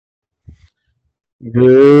Good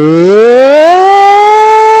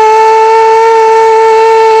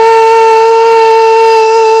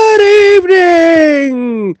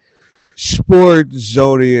evening,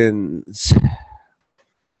 SportsZonians.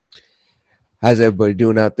 How's everybody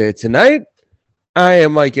doing out there tonight? I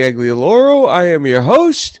am Mike Aglioloro. I am your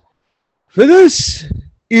host for this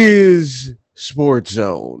is Sports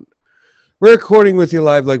Zone. We're recording with you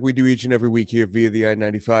live like we do each and every week here via the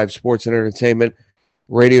I-95 Sports and Entertainment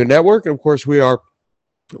Radio Network. And of course, we are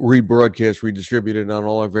rebroadcast, redistributed on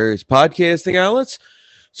all our various podcasting outlets.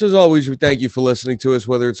 So as always, we thank you for listening to us,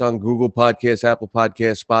 whether it's on Google Podcasts, Apple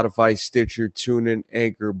Podcasts, Spotify, Stitcher, TuneIn,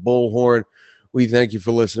 Anchor, Bullhorn. We thank you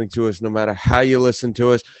for listening to us no matter how you listen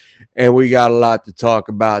to us. And we got a lot to talk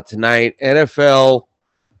about tonight. NFL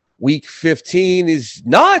Week 15 is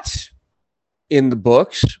not in the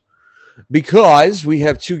books because we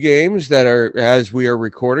have two games that are, as we are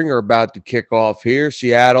recording, are about to kick off here.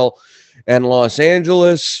 Seattle and Los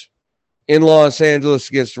Angeles. In Los Angeles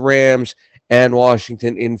against the Rams, and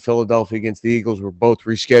Washington in Philadelphia against the Eagles were both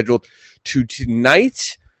rescheduled to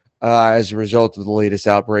tonight as a result of the latest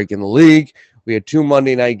outbreak in the league. We had two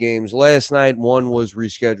Monday night games last night. One was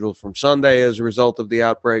rescheduled from Sunday as a result of the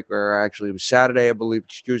outbreak, or actually it was Saturday, I believe,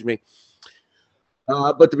 excuse me.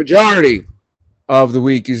 But the majority of the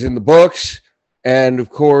week is in the books. And,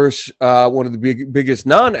 of course, one of the biggest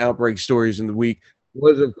non-outbreak stories in the week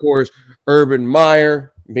was, of course, Urban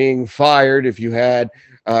Meyer being fired. If you had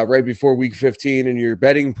right before Week 15 in your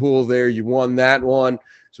betting pool there, you won that one.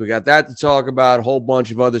 So we got that to talk about, a whole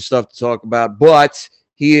bunch of other stuff to talk about. But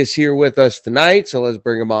he is here with us tonight, so let's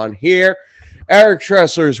bring him on here. Eric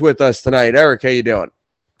Tressler is with us tonight. Eric, how you doing?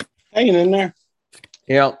 Hanging in there.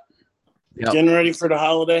 Yeah. Getting ready for the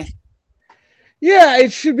holiday. Yeah,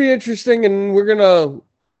 it should be interesting, and we're going to,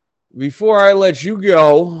 before I let you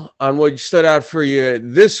go on what stood out for you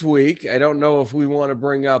this week, I don't know if we want to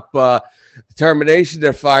bring up the termination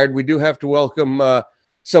that fired. We do have to welcome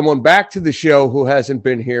someone back to the show who hasn't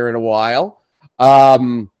been here in a while,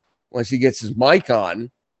 once he gets his mic on,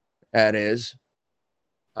 that is.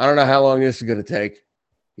 I don't know how long this is going to take.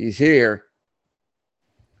 He's here.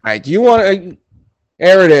 All right, do you want to...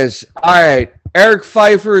 There it is. All right, Eric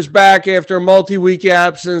Pfeiffer is back after a multi-week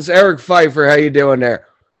absence. Eric Pfeiffer, how you doing there?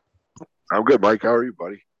 I'm good, Mike. How are you,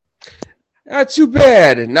 buddy? Not too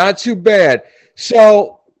bad. Not too bad.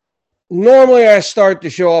 So normally I start the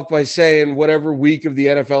show off by saying whatever week of the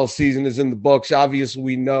NFL season is in the books. Obviously,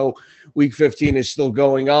 we know Week 15 is still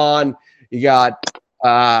going on. You got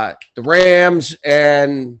the Rams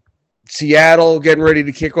and Seattle getting ready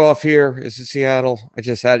to kick off here. Is it Seattle? I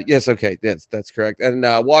just had it. Yes, okay. That's correct. And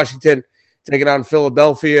Washington taking on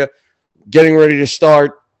Philadelphia, getting ready to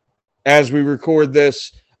start as we record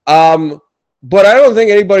this. But I don't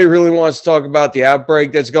think anybody really wants to talk about the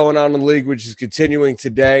outbreak that's going on in the league, which is continuing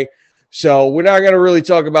today. So we're not going to really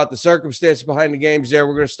talk about the circumstances behind the games there.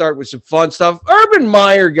 We're going to start with some fun stuff. Urban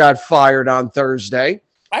Meyer got fired on Thursday.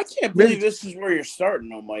 I can't believe this is where you're starting,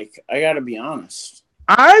 though, Mike. I got to be honest.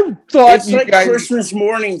 I thought it's like Christmas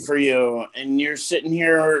morning for you, and you're sitting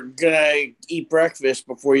here gonna eat breakfast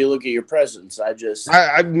before you look at your presents.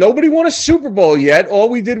 Nobody won a Super Bowl yet. All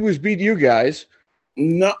we did was beat you guys.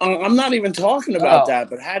 No, I'm not even talking about that.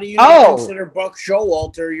 But how do you consider Buck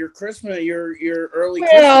Showalter your Christmas, your early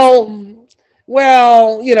Christmas?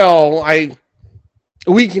 Well, you know, I'm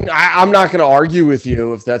not going to argue with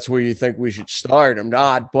you if that's where you think we should start. I'm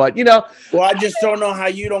not, but you know. Well, I just don't know how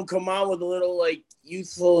you don't come on with a little like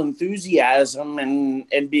youthful enthusiasm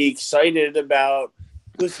and be excited about.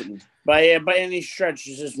 Listen, by any stretch,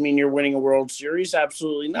 does this mean you're winning a World Series?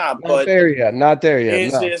 Absolutely not. Not there yet.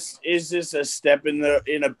 Is this a step in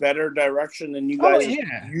a better direction than you guys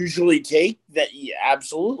usually take? That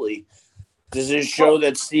absolutely. Does this show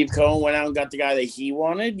that Steve Cohen went out and got the guy that he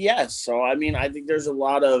wanted? Yes. So I mean, I think there's a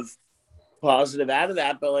lot of positive out of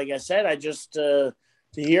that. But like I said, I just to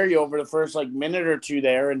hear you over the first minute or two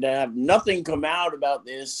there and to have nothing come out about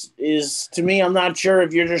this is, to me, I'm not sure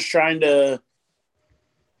if you're just trying to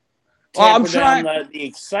tamper down the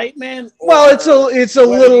excitement. Well, it's a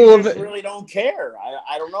little of it. Really don't care.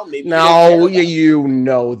 I don't know. Maybe no, you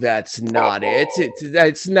know that's not it.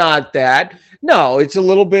 It's not that. No, it's a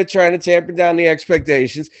little bit trying to tamper down the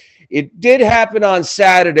expectations. It did happen on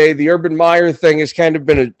Saturday. The Urban Meyer thing has kind of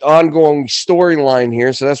been an ongoing storyline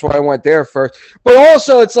here, so that's why I went there first. But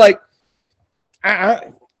also, it's like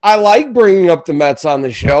I like bringing up the Mets on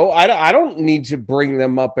the show. I don't need to bring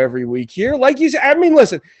them up every week here. Like you said, I mean,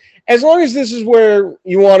 listen, as long as this is where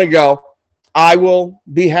you want to go, I will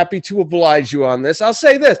be happy to oblige you on this. I'll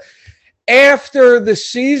say this. After the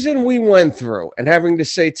season we went through and having to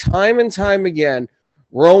say time and time again,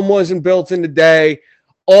 Rome wasn't built in a day.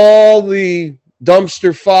 All the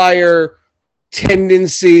dumpster fire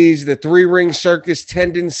tendencies, the three-ring circus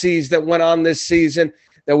tendencies that went on this season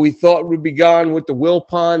that we thought would be gone with the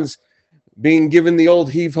Wilpons being given the old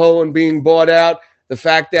heave-ho and being bought out, the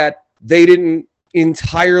fact that they didn't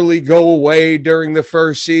entirely go away during the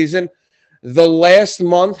first season. The last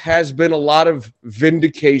month has been a lot of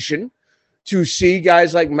vindication to see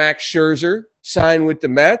guys like Max Scherzer sign with the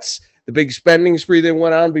Mets, the big spending spree that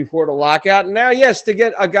went on before the lockout. And now, yes, to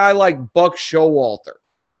get a guy like Buck Showalter.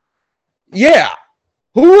 Yeah,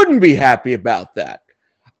 who wouldn't be happy about that?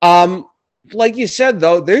 Like you said,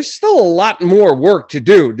 though, there's still a lot more work to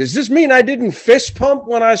do. Does this mean I didn't fist pump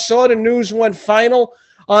when I saw the news went final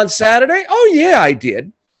on Saturday? Oh, yeah, I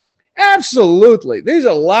did. Absolutely. There's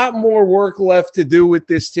a lot more work left to do with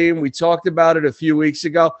this team. We talked about it a few weeks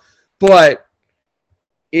ago, but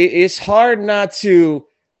it's hard not to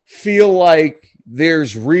feel like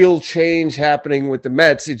there's real change happening with the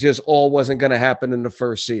Mets. It just all wasn't going to happen in the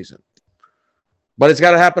first season. But it's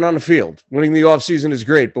got to happen on the field. Winning the offseason is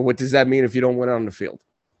great, but what does that mean if you don't win on the field?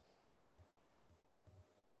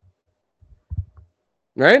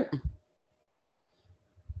 Right?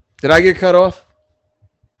 Did I get cut off?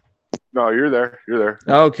 No, you're there. You're there.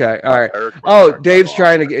 Okay. All right. Dave's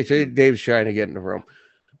trying to get in the room.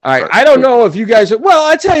 All right. I don't know if you guys well,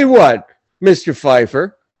 I tell you what, Mr.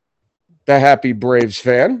 Pfeiffer, the happy Braves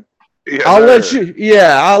fan. Yeah, I'll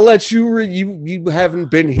let you you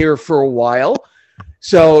haven't been here for a while.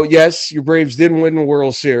 So, yes, your Braves did win the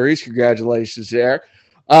World Series. Congratulations there.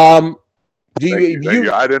 Thank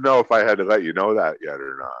you. I didn't know if I had to let you know that yet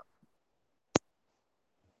or not.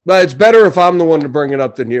 But it's better if I'm the one to bring it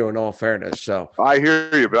up than you, in all fairness. So I hear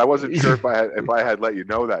you, but I wasn't sure if I had let you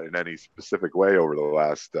know that in any specific way over the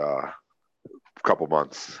last couple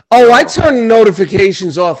months. Oh, I turned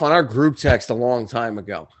notifications off on our group text a long time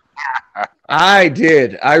ago. I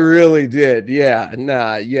did. I really did. Yeah.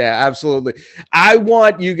 Yeah, absolutely. I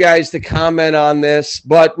want you guys to comment on this,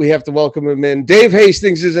 but we have to welcome him in. Dave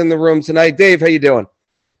Hastings is in the room tonight. Dave, how you doing?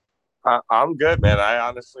 I'm good, man.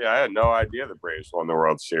 I had no idea the Braves won the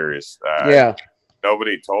World Series. Yeah.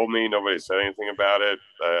 Nobody told me. Nobody said anything about it.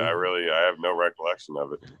 I have no recollection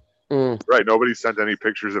of it. Right. Nobody sent any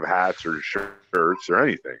pictures of hats or shirts or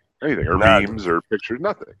anything, or memes or pictures.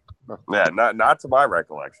 Nothing. Yeah, not to my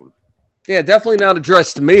recollection. Yeah, definitely not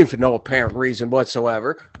addressed to me for no apparent reason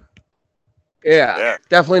whatsoever. Yeah.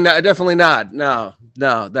 Definitely not. No,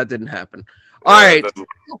 that didn't happen. All right.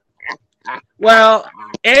 Well,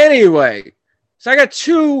 anyway, so I got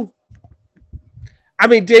two. I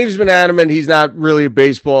mean, Dave's been adamant he's not really a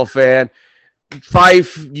baseball fan.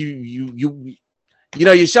 Fife, you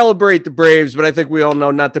celebrate the Braves, but I think we all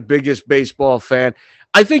know not the biggest baseball fan.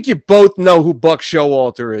 I think you both know who Buck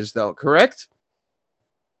Showalter is, though, correct?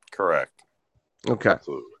 Correct. Okay.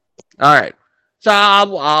 Absolutely. All right. So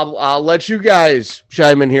I'll let you guys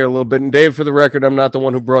chime in here a little bit. And Dave, for the record, I'm not the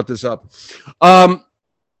one who brought this up.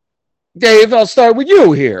 Dave, I'll start with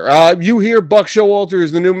you here. You hear Buck Showalter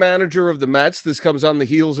is the new manager of the Mets. This comes on the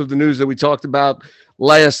heels of the news that we talked about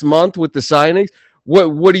last month with the signings.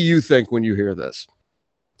 What do you think when you hear this?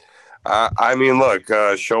 I mean, look,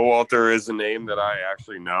 Showalter is a name that I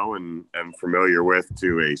actually know and am familiar with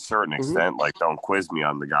to a certain extent. Like, don't quiz me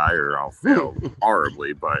on the guy or I'll fail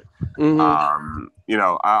horribly. But,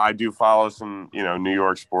 I do follow some, New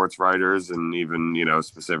York sports writers and even,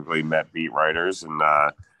 specifically Met beat writers. And,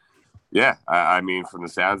 I mean, from the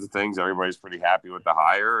sounds of things, everybody's pretty happy with the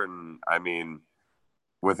hire. And, I mean,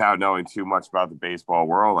 without knowing too much about the baseball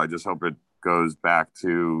world, I just hope it goes back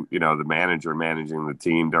to, the manager managing the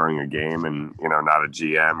team during a game and, not a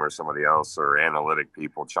GM or somebody else or analytic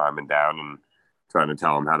people chiming down and trying to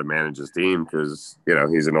tell him how to manage his team because,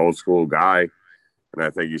 he's an old school guy. And I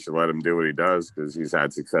think you should let him do what he does because he's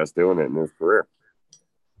had success doing it in his career.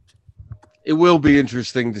 It will be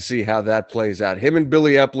interesting to see how that plays out. Him and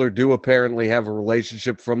Billy Epler do apparently have a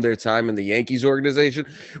relationship from their time in the Yankees organization.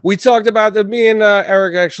 We talked about that. Me and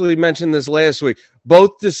Eric actually mentioned this last week.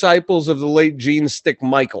 Both disciples of the late Gene Stick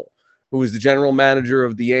Michael, who was the general manager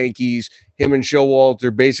of the Yankees. Him and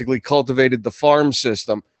Showalter basically cultivated the farm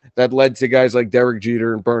system that led to guys like Derek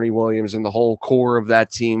Jeter and Bernie Williams and the whole core of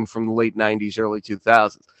that team from the late 90s, early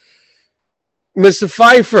 2000s. Mr.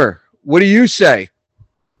 Pfeiffer, what do you say?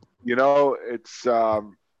 It's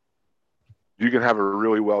you can have a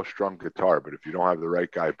really well-strung guitar, but if you don't have the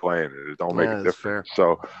right guy playing it don't make a difference. Fair.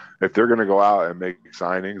 So if they're going to go out and make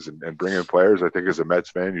signings and bring in players, I think as a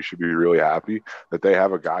Mets fan, you should be really happy that they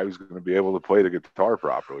have a guy who's going to be able to play the guitar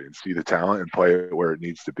properly and see the talent and play it where it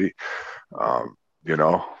needs to be.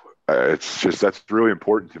 it's just that's really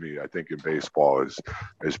important to me. I think in baseball is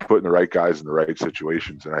putting the right guys in the right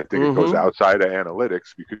situations, and I think it goes outside of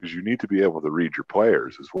analytics because you need to be able to read your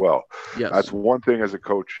players as well. Yes. That's one thing as a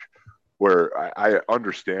coach where I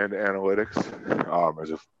understand analytics.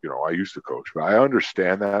 As if I used to coach, but I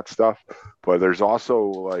understand that stuff. But there's also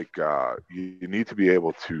like you need to be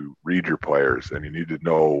able to read your players, and you need to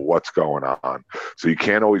know what's going on. So you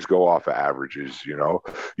can't always go off of averages. You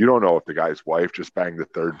don't know if the guy's wife just banged the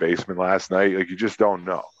third baseman last night. Like you just don't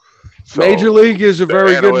know. So Major League is a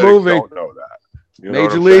very good movie. Don't know that.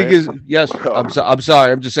 Major League is yes. I'm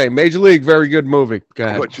sorry. I'm just saying Major League, very good movie. Go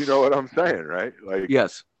ahead. But you know what I'm saying, right? Like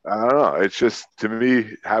yes. I don't know. It's just, to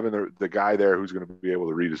me, having the guy there who's going to be able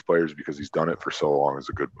to read his players because he's done it for so long is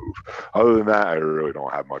a good move. Other than that, I really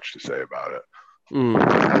don't have much to say about it.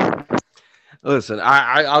 Listen,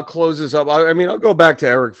 I'll close this up. I'll go back to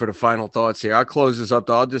Eric for the final thoughts here. I'll close this up,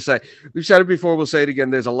 though. I'll just say, we've said it before. We'll say it again.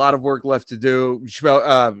 There's a lot of work left to do.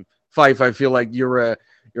 Fife, I feel like your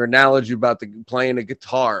analogy about playing a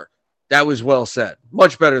guitar, that was well said.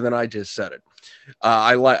 Much better than I just said it.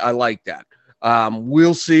 I like that.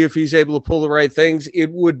 We'll see if he's able to pull the right things.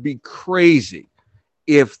 It would be crazy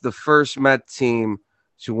if the first Met team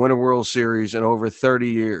to win a World Series in over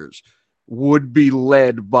 30 years would be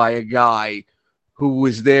led by a guy who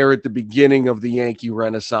was there at the beginning of the Yankee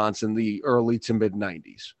Renaissance in the early to mid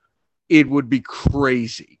 90s. It would be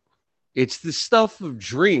crazy. It's the stuff of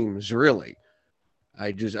dreams, really.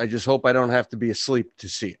 I just hope I don't have to be asleep to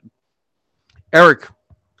see it. Eric,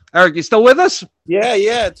 you still with us?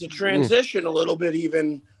 Yeah. To transition a little bit,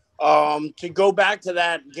 even to go back to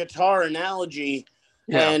that guitar analogy.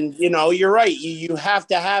 Yeah. And, you're right. You have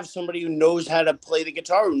to have somebody who knows how to play the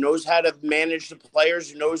guitar, who knows how to manage the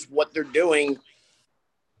players, who knows what they're doing.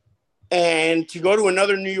 And to go to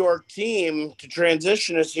another New York team to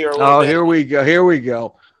transition us here a little bit. Here we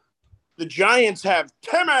go. The Giants have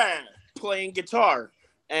Timmy playing guitar.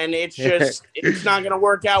 And it's just, it's not going to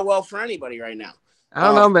work out well for anybody right now. I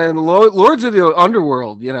don't know, man. Lords of the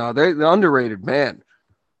Underworld, they're the underrated, man.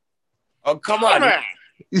 Oh, come on.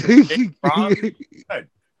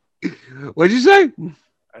 What'd you say?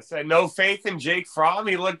 I said no faith in Jake Fromm.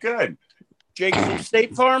 He looked good. Jake from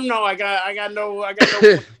State Farm? No, I got no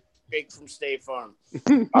Jake from State Farm.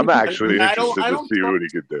 I'm actually interested to see what he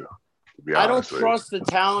could do. I don't trust the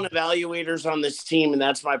talent evaluators on this team, and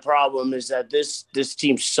that's my problem. Is that this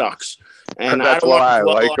team sucks, and that's why I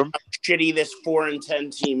like them. How shitty this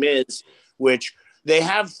 4-10 team is, which they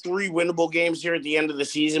have 3 winnable games here at the end of the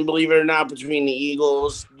season. Believe it or not, between the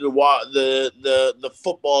Eagles, the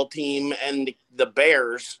football team, and the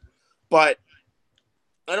Bears, but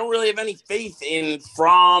I don't really have any faith in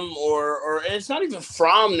Fromm or it's not even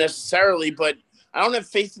Fromm necessarily, but I don't have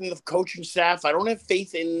faith in the coaching staff. I don't have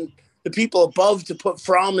faith in the people above to put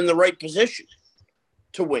Fromm in the right position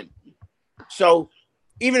to win. So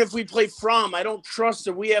even if we play Fromm, I don't trust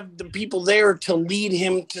that we have the people there to lead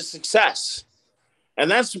him to success. And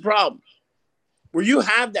that's the problem. Where you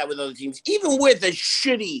have that with other teams, even with as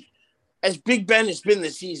shitty as Big Ben has been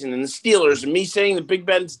this season and the Steelers and me saying that Big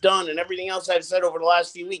Ben's done and everything else I've said over the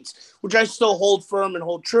last few weeks, which I still hold firm and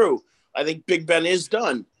hold true. I think Big Ben is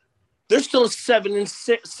done. They're still a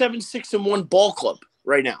 7-6-1 ball club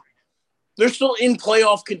right now. They're still in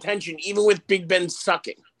playoff contention, even with Big Ben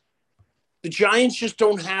sucking. The Giants just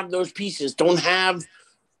don't have those pieces, don't have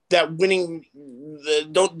that winning,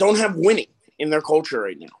 don't have winning in their culture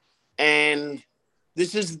right now. And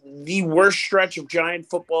this is the worst stretch of Giant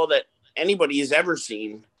football that anybody has ever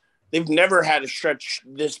seen. They've never had a stretch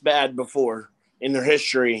this bad before in their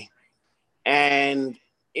history. And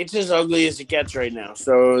it's as ugly as it gets right now.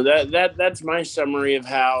 So that's my summary of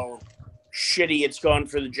how shitty it's gone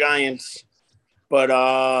for the Giants. But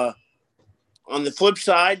on the flip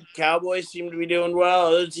side, Cowboys seem to be doing well.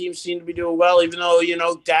 Other teams seem to be doing well, even though,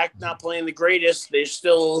 Dak not playing the greatest. They're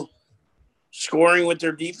still scoring with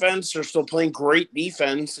their defense. They're still playing great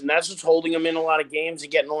defense, and that's what's holding them in a lot of games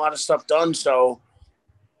and getting a lot of stuff done. So,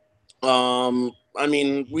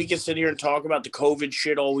 we can sit here and talk about the COVID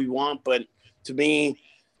shit all we want, but to me,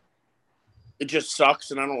 it just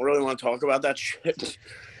sucks, and I don't really want to talk about that shit.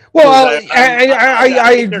 Well,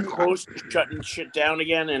 I think they're close to shutting shit down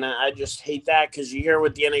again, and I just hate that because you hear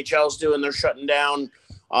what the NHL's doing. They're shutting down.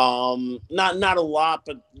 Not a lot,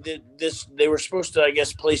 but they were supposed to, I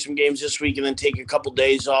guess, play some games this week and then take a couple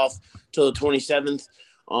days off till the 27th.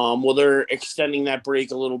 Well, they're extending that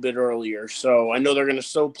break a little bit earlier. So I know they're going to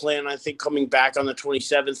still plan, I think, coming back on the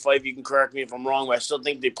 27th. Fife, you can correct me if I'm wrong, but I still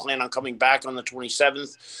think they plan on coming back on the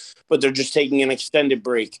 27th, but they're just taking an extended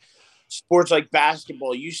break. sports like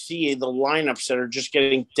basketball, you see the lineups that are just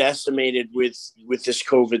getting decimated with this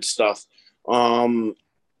COVID stuff.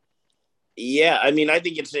 Yeah, I mean, I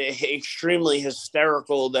think it's extremely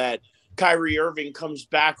hysterical that Kyrie Irving comes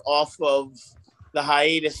back off of the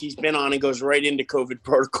hiatus he's been on and goes right into COVID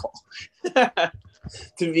protocol. To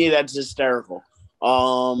me, that's hysterical.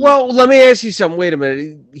 Well, let me ask you something. Wait a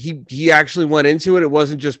minute. He actually went into it. It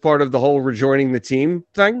wasn't just part of the whole rejoining the team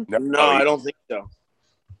thing? No, I don't think so.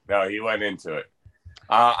 No, he went into it.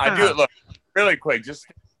 I do look really quick. Just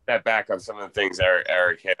step back on some of the things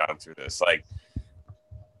Eric hit on through this. Like,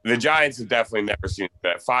 the Giants have definitely never seen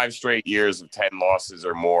that. 5 straight years of 10 losses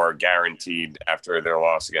or more guaranteed after their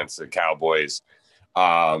loss against the Cowboys.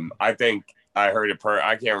 I think I heard it.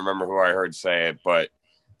 I can't remember who I heard say it, but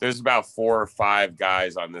there's about 4 or 5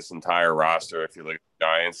 guys on this entire roster, if you look at the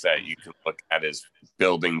Giants, that you can look at as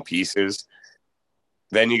building pieces.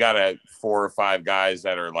 Then you got 4 or 5 guys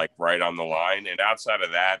that are like right on the line. And outside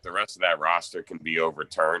of that, the rest of that roster can be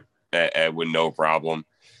overturned with no problem.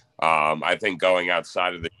 I think going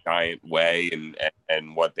outside of the Giant way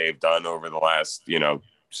and what they've done over the last,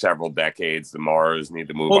 several decades, the Mars need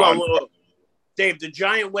to move on. Hold on. Dave, the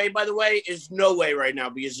Giant way, by the way, is no way right now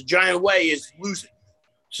because the Giant way is losing.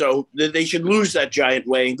 So they should lose that Giant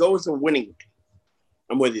way and go with a winning way.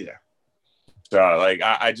 I'm with you there. So,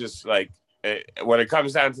 I just, when it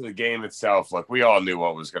comes down to the game itself, look, we all knew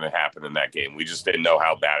what was going to happen in that game. We just didn't know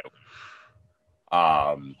how bad it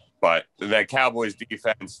was. But that Cowboys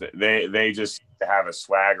defense, they just have a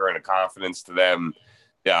swagger and a confidence to them.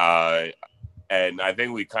 And I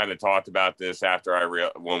think we kind of talked about this after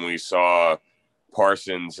when we saw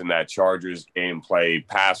Parsons in that Chargers game play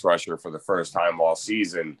pass rusher for the first time all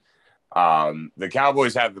season. The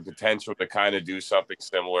Cowboys have the potential to kind of do something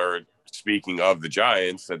similar, speaking of the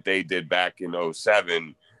Giants, that they did back in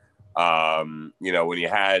 2007. When you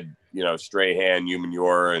had, Strahan,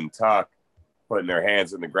 Umanure, and Tuck putting their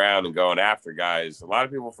hands in the ground and going after guys. A lot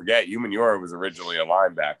of people forget Umanure was originally a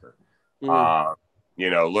linebacker.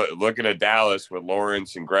 Looking at Dallas with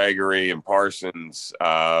Lawrence and Gregory and Parsons,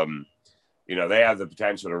 they have the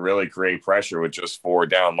potential to really create pressure with just 4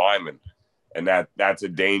 down linemen. And that's a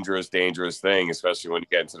dangerous, dangerous thing, especially when you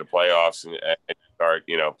get into the playoffs and start,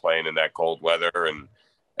 playing in that cold weather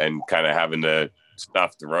and kind of having to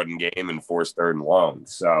stuff the running game and force 3rd and long.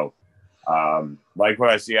 So, like what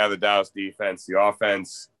I see out of the Dallas defense, the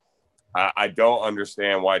offense, I don't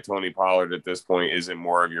understand why Tony Pollard at this point isn't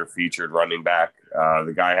more of your featured running back.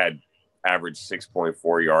 The guy had averaged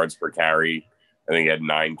 6.4 yards per carry. I think he had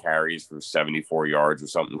 9 carries for 74 yards or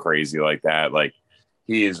something crazy like that. Like,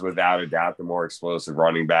 he is without a doubt the more explosive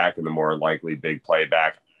running back and the more likely big play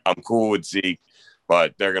back. I'm cool with Zeke,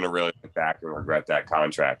 but they're going to really look back and regret that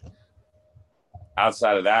contract.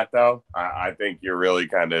 Outside of that, though, I think you're really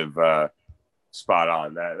kind of spot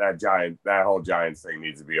on. That whole Giants thing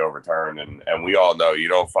needs to be overturned, and we all know you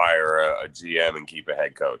don't fire a GM and keep a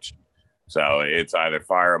head coach. So it's either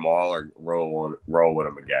fire them all or roll with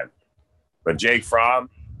them again. But Jake Fromm,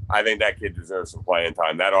 I think that kid deserves some playing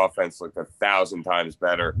time. That offense looked 1,000 times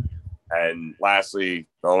better. And lastly,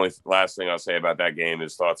 the only last thing I'll say about that game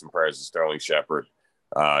is thoughts and prayers to Sterling Shepard.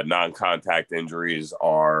 Non-contact injuries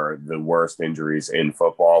are the worst injuries in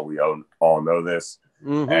football. We all know this.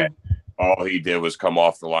 Mm-hmm. And all he did was come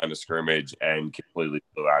off the line of scrimmage and completely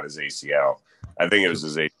blew out his ACL. I think it was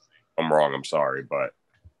his ACL. I'm wrong. I'm sorry. But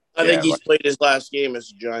I think he's played his last game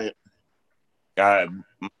as a Giant.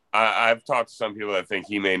 I've talked to some people that think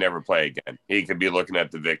he may never play again. He could be looking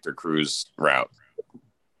at the Victor Cruz route.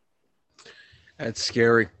 That's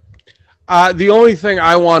scary. The only thing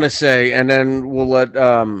I want to say, and then we'll let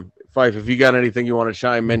Fife, if you got anything you want to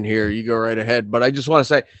chime in here, you go right ahead. But I just want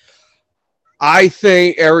to say, I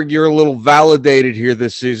think, Eric, you're a little validated here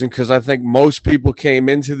this season because I think most people came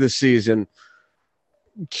into the season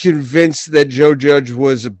convinced that Joe Judge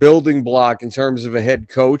was a building block in terms of a head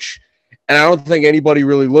coach. And I don't think anybody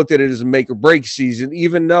really looked at it as a make or break season,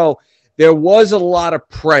 even though there was a lot of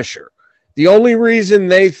pressure. The only reason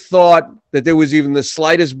they thought that there was even the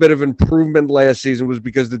slightest bit of improvement last season was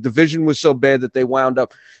because the division was so bad that they wound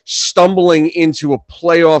up stumbling into a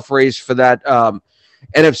playoff race for that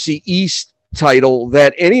NFC East title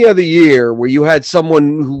that any other year where you had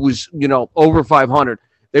someone who was, over 500,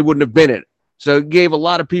 they wouldn't have been in it. So it gave a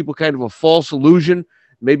lot of people kind of a false illusion.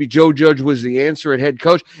 Maybe Joe Judge was the answer at head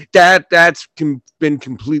coach. That's been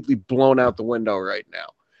completely blown out the window right now.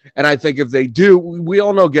 And I think if they do, we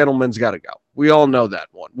all know Gettleman's got to go. We all know that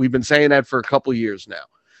one. We've been saying that for a couple of years now.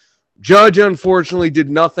 Judge, unfortunately, did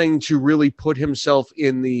nothing to really put himself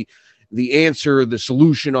in the answer, the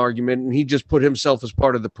solution argument, and he just put himself as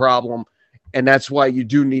part of the problem. And that's why you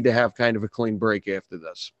do need to have kind of a clean break after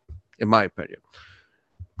this, in my opinion.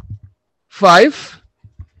 5.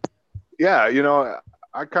 Yeah,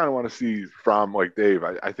 I kind of want to see from like Dave.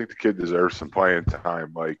 I think the kid deserves some playing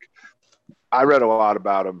time. Like, I read a lot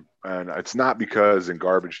about him, and it's not because in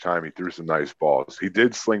garbage time he threw some nice balls. He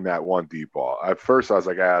did sling that one deep ball. At first, I was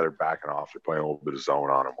like, they're backing off. They're playing a little bit of zone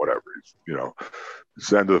on him, whatever. It's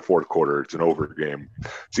the end of the fourth quarter. It's an over game.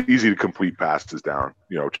 It's easy to complete passes down,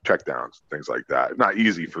 check downs, things like that. Not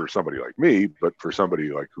easy for somebody like me, but for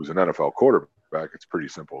somebody like who's an NFL quarterback, it's pretty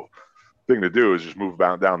simple thing to do is just move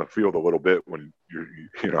down the field a little bit when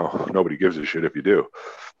nobody gives a shit if you do.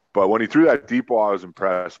 But when he threw that deep ball, I was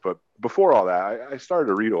impressed. But before all that, I started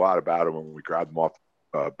to read a lot about him when we grabbed him off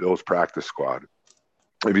Bill's practice squad.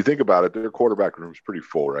 If you think about it, their quarterback room is pretty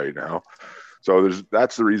full right now. So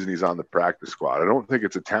that's the reason he's on the practice squad. I don't think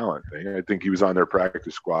it's a talent thing. I think he was on their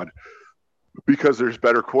practice squad because there's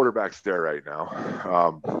better quarterbacks there right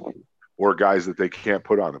now, or guys that they can't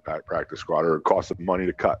put on the practice squad or it costs them money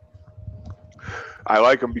to cut. I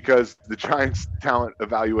like him because the Giants' talent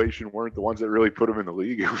evaluation weren't the ones that really put him in the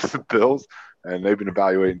league. It was the Bills, and they've been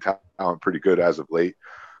evaluating talent pretty good as of late.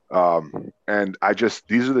 And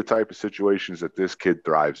these are the type of situations that this kid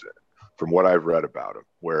thrives in, from what I've read about him,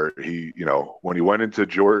 where he, when he went into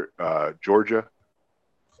Georgia,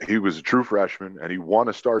 he was a true freshman, and he won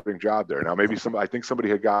a starting job there. Now, maybe I think somebody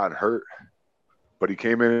had gotten hurt, but he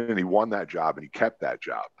came in and he won that job, and he kept that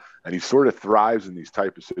job. And he sort of thrives in these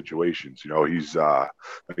type of situations. He's I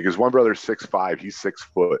think his one brother's 6'5", he's 6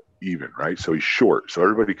 foot even, right? So he's short. So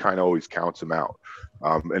everybody kind of always counts him out.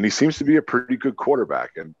 And he seems to be a pretty good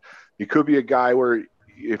quarterback. And he could be a guy where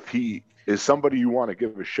if he is somebody you want to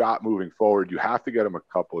give a shot moving forward, you have to get him a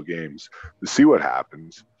couple of games to see what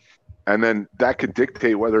happens. And then that could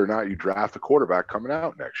dictate whether or not you draft a quarterback coming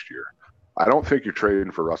out next year. I don't think you're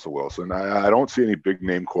trading for Russell Wilson. I don't see any big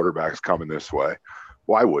name quarterbacks coming this way.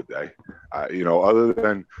 Why would they? Other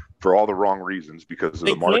than for all the wrong reasons because of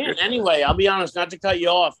the market. Can't anyway. I'll be honest, not to cut you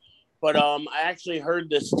off, but I actually heard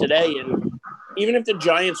this today, and even if the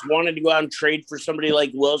Giants wanted to go out and trade for somebody like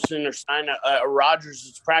Wilson or sign a Rodgers,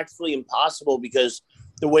 it's practically impossible because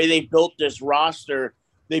the way they built this roster,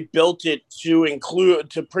 they built it to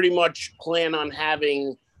pretty much plan on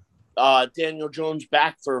having Daniel Jones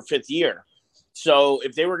back for a 5th year. So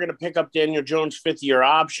if they were going to pick up Daniel Jones' 5th year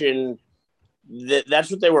option, that's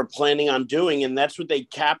what they were planning on doing, and that's what they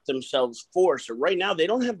capped themselves for. So right now, they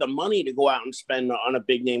don't have the money to go out and spend on a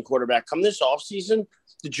big-name quarterback. Come this offseason,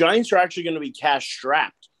 the Giants are actually going to be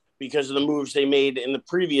cash-strapped because of the moves they made in the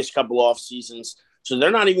previous couple off seasons. So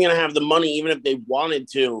they're not even going to have the money, even if they wanted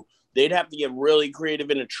to. They'd have to get really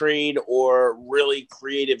creative in a trade or really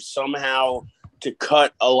creative somehow to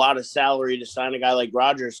cut a lot of salary to sign a guy like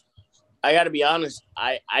Rodgers. I got to be honest,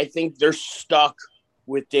 I think they're stuck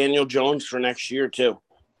with Daniel Jones for next year too.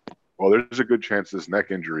 Well, there's a good chance this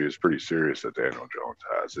neck injury is pretty serious that Daniel Jones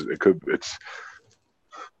has. It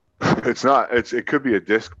could be a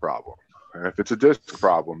disc problem. And if it's a disc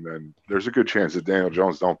problem, then there's a good chance that Daniel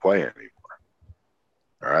Jones don't play anymore.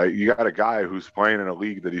 All right. You got a guy who's playing in a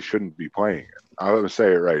league that he shouldn't be playing in. I'm going to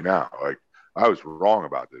say it right now. Like, I was wrong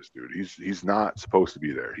about this dude. He's not supposed to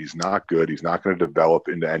be there. He's not good. He's not going to develop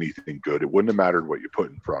into anything good. It wouldn't have mattered what you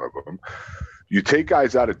put in front of him. You take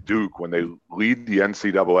guys out of Duke when they lead the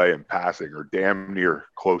NCAA in passing or damn near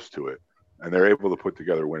close to it, and they're able to put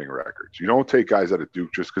together winning records. You don't take guys out of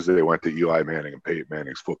Duke just because they went to Eli Manning and Peyton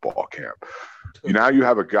Manning's football camp. Now you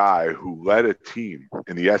have a guy who led a team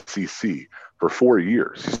in the SEC for 4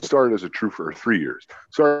 years. He started as a true for 3 years.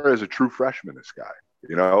 Started as a true freshman, this guy.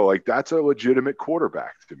 That's a legitimate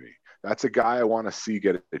quarterback to me. That's a guy I want to see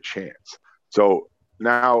get a chance. So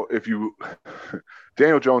now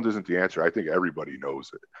Daniel Jones isn't the answer. I think everybody knows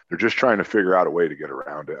it. They're just trying to figure out a way to get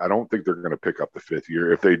around it. I don't think they're going to pick up the 5th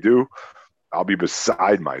year. If they do, I'll be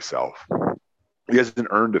beside myself. He hasn't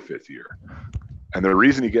earned a 5th year. And the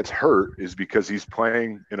reason he gets hurt is because he's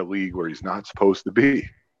playing in a league where he's not supposed to be.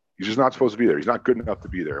 He's just not supposed to be there. He's not good enough to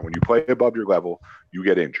be there. And when you play above your level, you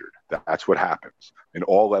get injured. That's what happens in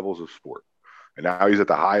all levels of sport. And now he's at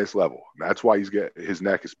the highest level. And that's why his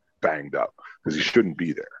neck is banged up because he shouldn't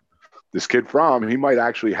be there. This kid he might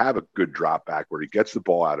actually have a good drop back where he gets the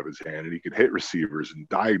ball out of his hand and he can hit receivers and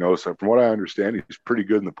diagnose them. From what I understand, he's pretty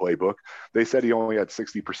good in the playbook. They said he only had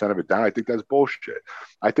 60% of it down. I think that's bullshit.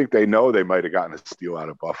 I think they know they might have gotten a steal out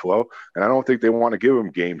of Buffalo, and I don't think they want to give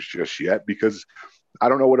him games just yet because I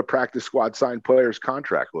don't know what a practice squad signed player's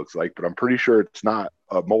contract looks like, but I'm pretty sure it's not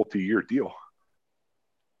a multi-year deal.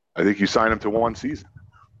 I think you sign him to 1 season.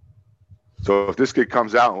 So if this kid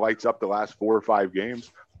comes out and lights up the last 4 or 5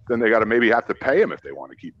 games, then they got to maybe have to pay him if they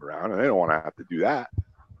want to keep him around, and they don't want to have to do that.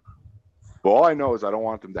 But all I know is I don't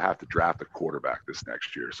want them to have to draft a quarterback this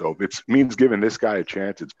next year. So if it means giving this guy a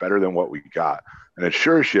chance, it's better than what we got. And it's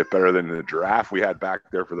sure as shit better than the draft we had back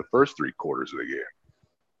there for the first 3 quarters of the game.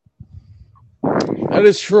 That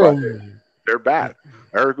is true. But they're bad.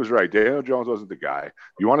 Eric was right. Daniel Jones wasn't the guy.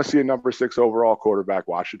 You want to see a number 6 overall quarterback,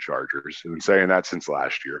 watch the Chargers. I've been saying that since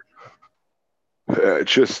last year.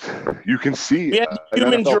 It's just, you can see we had the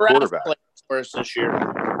human giraffe playing for us this year.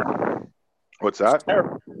 What's that?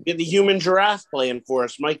 We had the human giraffe playing for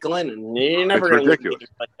us, Mike Glennon. You're never going to look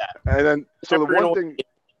like that. And then, so the one thing,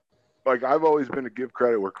 like, I've always been to give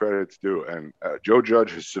credit where credit's due, and Joe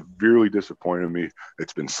Judge has severely disappointed me.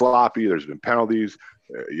 It's been sloppy. There's been penalties.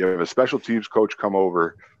 You have a special teams coach come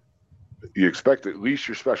over. You expect at least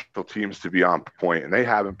your special teams to be on point, and they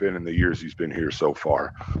haven't been in the years he's been here so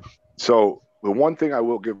far. So the one thing I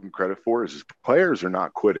will give him credit for is his players are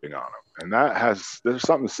not quitting on him. And there's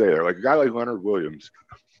something to say there. Like a guy like Leonard Williams,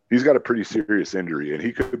 he's got a pretty serious injury, and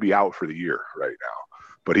he could be out for the year right now.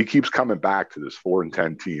 But he keeps coming back to this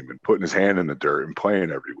 4-10 team and putting his hand in the dirt and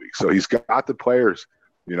playing every week. So he's got the players,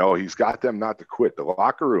 he's got them not to quit. The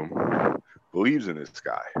locker room believes in this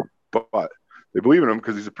guy, but they believe in him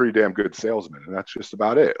because he's a pretty damn good salesman, and that's just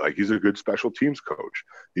about it. Like, he's a good special teams coach.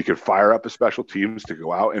 He could fire up a special teams to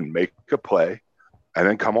go out and make a play and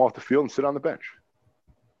then come off the field and sit on the bench.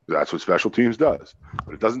 That's what special teams does.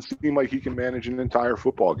 But it doesn't seem like he can manage an entire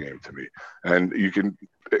football game to me. And you can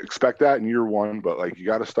expect that in year 1, but, like, you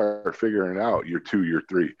got to start figuring it out year 2, year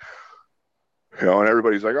 3. And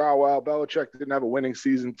everybody's like, oh, well, Belichick didn't have a winning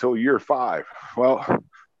season until year 5. Well,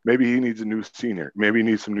 maybe he needs a new scenery. Maybe he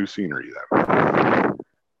needs some new scenery then.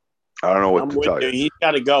 I don't know what to tell you. He's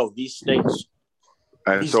got to go. He stinks.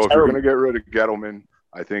 And so if you're going to get rid of Gettleman,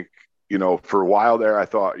 I think, for a while there, I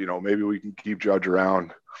thought, maybe we can keep Judge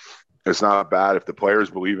around. It's not bad if the players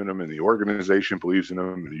believe in him and the organization believes in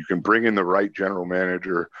him, and you can bring in the right general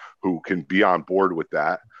manager who can be on board with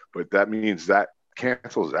that. But that means that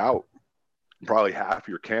cancels out probably half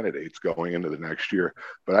your candidates going into the next year.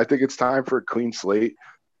 But I think it's time for a clean slate.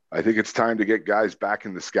 I think it's time to get guys back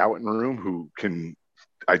in the scouting room who can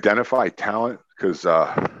identify talent because,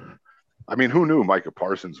 who knew Micah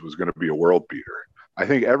Parsons was going to be a world beater? I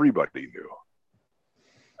think everybody knew.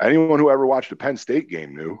 Anyone who ever watched a Penn State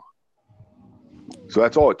game knew. So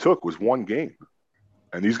that's all it took was one game.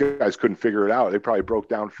 And these guys couldn't figure it out. They probably broke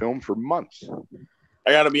down film for months.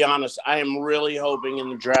 I got to be honest. I am really hoping in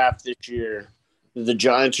the draft this year that the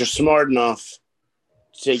Giants are smart enough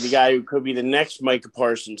to take the guy who could be the next Micah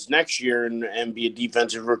Parsons next year and be a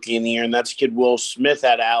defensive rookie in the year. And that's kid Will Smith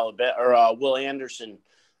at Alabama, or Will Anderson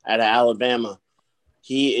at Alabama.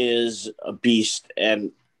 He is a beast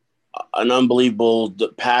and an unbelievable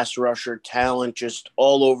pass rusher, talent just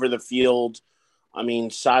all over the field. I mean,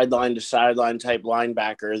 sideline to sideline type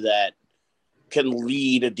linebacker that can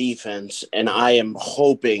lead a defense. And I am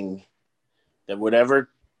hoping that whatever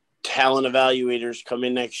talent evaluators come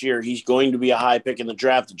in next year, he's going to be a high pick in the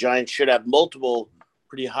draft. The Giants should have multiple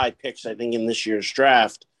pretty high picks, I think, in this year's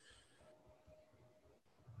draft.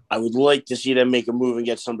 I would like to see them make a move and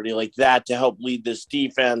get somebody like that to help lead this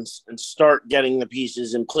defense and start getting the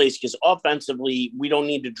pieces in place, because offensively, we don't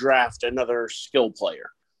need to draft another skill player.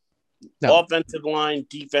 No. Offensive line,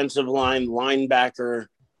 defensive line, linebacker,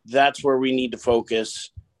 that's where we need to focus.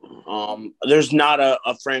 There's not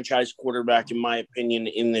a franchise quarterback, in my opinion,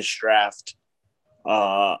 in this draft.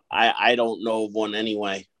 I don't know of one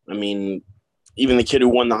anyway. I mean, even the kid who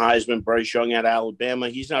won the Heisman, Bryce Young at Alabama,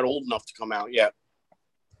 he's not old enough to come out yet.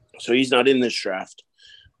 So he's not in this draft.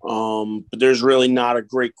 But there's really not a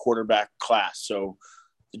great quarterback class. So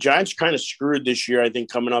the Giants are kind of screwed this year, I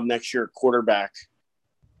think, coming up next year at quarterback.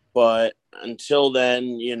 But until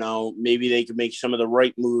then, maybe they could make some of the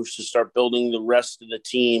right moves to start building the rest of the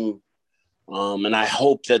team. And I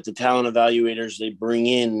hope that the talent evaluators they bring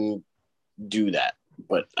in do that.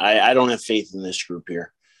 But I don't have faith in this group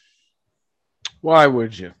here. Why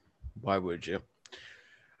would you?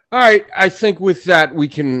 All right, I think with that we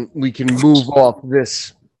can move off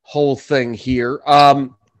this whole thing here.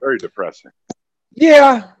 Very depressing.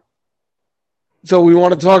 Yeah. So we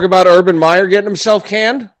want to talk about Urban Meyer getting himself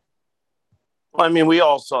canned? Well, I mean, we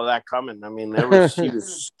all saw that coming. I mean,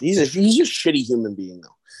 he's a shitty human being,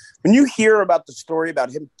 though. When you hear about the story about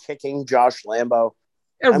him kicking Josh Lambo,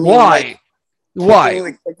 and why? Why?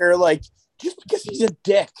 The kicker, just because he's a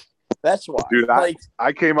dick. That's why. Dude,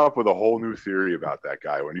 I came up with a whole new theory about that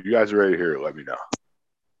guy. When you guys are ready to hear it, let me know.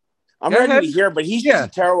 I'm ready to hear, but he's just a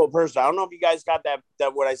terrible person. I don't know if you guys got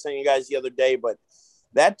that what I sent you guys the other day, but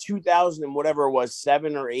that 2000 and whatever it was,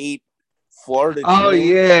 7 or 8 Florida Oh,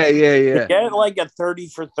 team. yeah. To get like a 30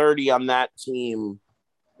 for 30 on that team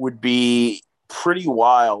would be pretty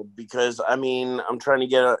wild because, I mean, I'm trying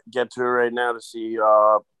to get to it right now to see,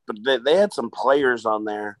 but they had some players on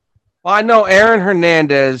there. Well, I know Aaron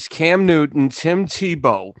Hernandez, Cam Newton, Tim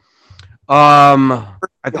Tebow. I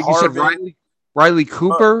think you said Riley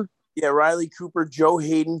Cooper. Yeah, Riley Cooper, Joe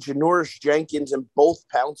Hayden, Janoris Jenkins, and both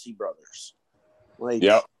Pouncey brothers. Like,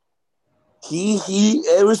 yep.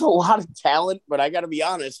 It was a lot of talent, but I got to be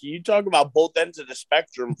honest. You talk about both ends of the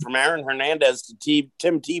spectrum, from Aaron Hernandez to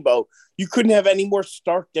Tim Tebow. You couldn't have any more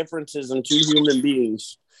stark differences in two human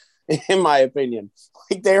beings, in my opinion.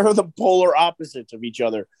 Like, they are the polar opposites of each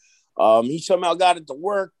other. He somehow got it to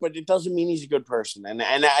work, but it doesn't mean he's a good person. And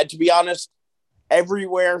to be honest,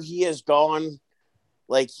 everywhere he has gone,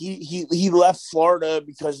 like he left Florida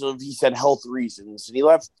because of, he said, health reasons, and he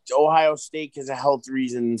left Ohio State because of health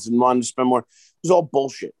reasons and wanted to spend more. It was all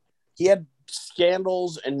bullshit. He had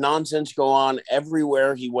scandals and nonsense go on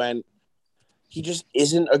everywhere he went. He just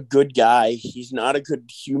isn't a good guy. He's not a good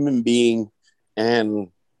human being, and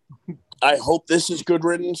I hope this is good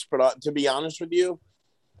riddance. But to be honest with you,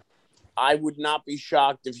 I would not be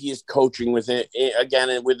shocked if he is coaching within a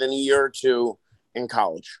year or two in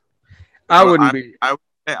college. I wouldn't be.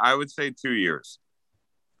 I would say 2 years.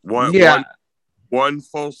 One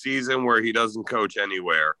full season where he doesn't coach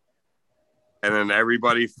anywhere, and then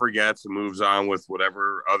everybody forgets and moves on with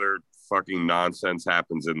whatever other fucking nonsense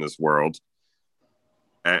happens in this world.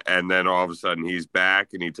 And then all of a sudden he's back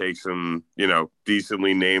and he takes some,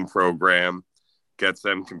 decently named program, gets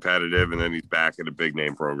them competitive, and then he's back at a big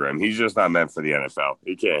name program. He's just not meant for the NFL.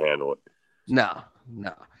 He can't handle it. No.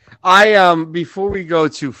 Before we go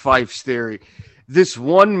to Fife's theory, this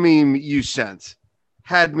one meme you sent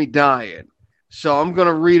had me dying. So I'm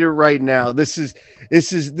gonna read it right now. This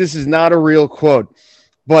is not a real quote,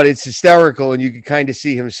 but it's hysterical, and you can kind of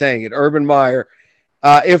see him saying it. Urban Meyer.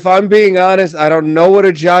 If I'm being honest, I don't know what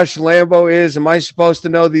a Josh Lambo is. Am I supposed to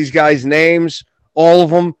know these guys' names? All of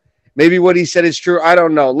them? Maybe what he said is true. I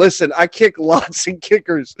don't know. Listen, I kick lots of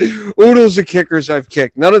kickers. Oodles of kickers I've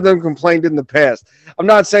kicked. None of them complained in the past. I'm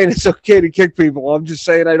not saying it's okay to kick people. I'm just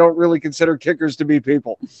saying I don't really consider kickers to be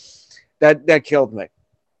people. That killed me.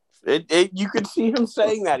 You could see him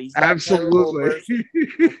saying that. He's absolutely.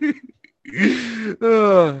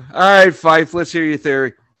 All right, Fife. Let's hear your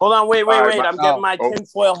theory. Hold on, wait. I'm getting my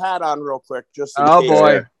tinfoil hat on real quick, just in case.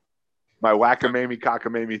 Boy. My whack-a-mamie,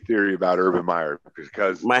 cockamamie theory about Urban Meyer,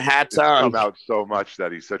 because my hat's on. Come out so much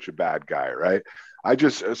that he's such a bad guy, right? I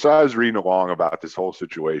was reading along about this whole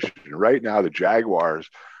situation. Right now, the Jaguars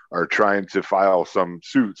are trying to file some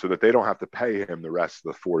suit so that they don't have to pay him the rest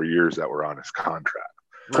of the 4 years that were on his contract.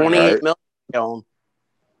 $28 million.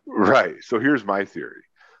 Right. So here's my theory.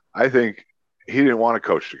 I think he didn't want to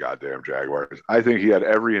coach the goddamn Jaguars. I think he had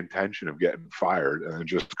every intention of getting fired and then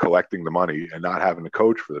just collecting the money and not having to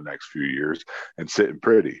coach for the next few years and sitting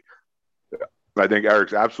pretty. I think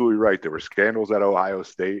Eric's absolutely right. There were scandals at Ohio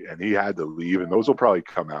State, and he had to leave, and those will probably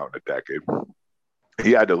come out in a decade.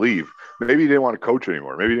 He had to leave. Maybe he didn't want to coach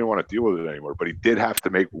anymore. Maybe he didn't want to deal with it anymore, but he did have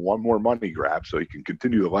to make one more money grab so he can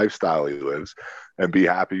continue the lifestyle he lives and be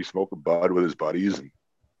happy, smoking bud with his buddies and,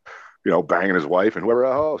 banging his wife and whoever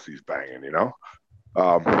else he's banging,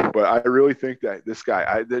 But I really think that this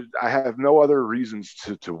guy, I have no other reasons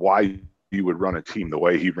to why he would run a team the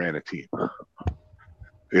way he ran a team,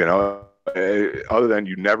 other than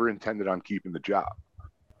you never intended on keeping the job.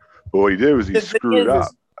 But what he did was he screwed up.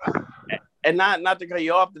 And not to cut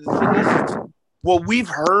you off, but the thing is, what we've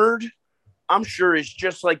heard, I'm sure, is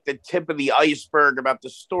just like the tip of the iceberg about the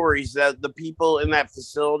stories that the people in that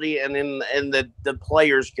facility and the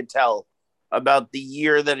players could tell about the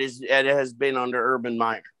year that it has been under Urban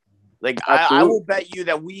Meyer. Like, I will bet you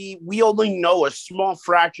that we only know a small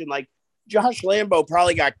fraction. Like, Josh Lambo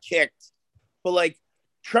probably got kicked, but like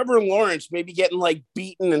Trevor Lawrence maybe getting like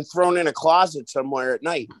beaten and thrown in a closet somewhere at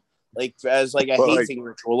night, like as like a hazing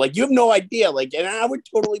ritual. Like, you have no idea. Like, and I would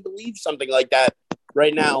totally believe something like that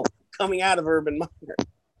right now coming out of Urban Meyer.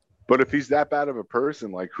 But if he's that bad of a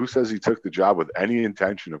person, like, who says he took the job with any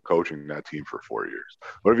intention of coaching that team for 4 years?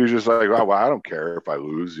 What if he's just like, well, I don't care if I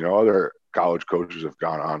lose. Other college coaches have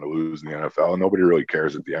gone on to lose in the NFL, and nobody really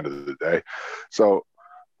cares at the end of the day. So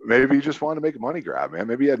maybe he just wanted to make a money grab, man.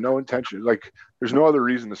 Maybe he had no intention. Like, there's no other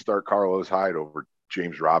reason to start Carlos Hyde over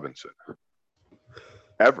James Robinson.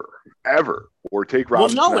 Ever. Or take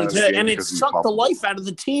Robinson out of the game, and it sucked the life out of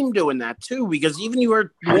the team doing that too, because even you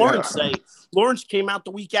heard Lawrence say, Lawrence came out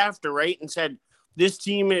the week after, right, and said this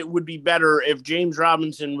team, it would be better if James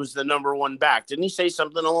Robinson was the number one back. Didn't he say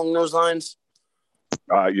something along those lines?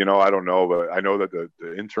 I don't know, but I know that the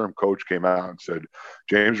interim coach came out and said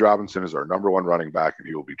James Robinson is our number one running back, and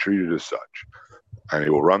he will be treated as such. And he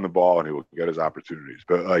will run the ball, and he will get his opportunities.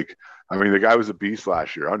 But, the guy was a beast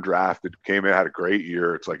last year, undrafted, came in, had a great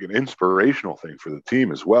year. It's like an inspirational thing for the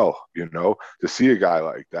team as well, to see a guy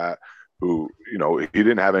like that who, he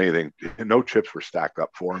didn't have anything. No chips were stacked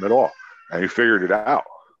up for him at all. And he figured it out.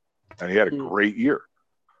 And he had a great year.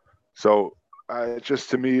 So, just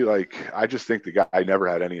to me, I just think the guy never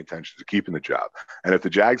had any intentions of keeping the job. And if the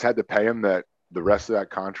Jags had to pay him the rest of that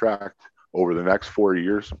contract over the next 4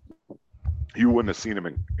 years, you wouldn't have seen him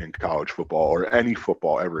in college football or any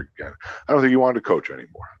football ever again. I don't think he wanted to coach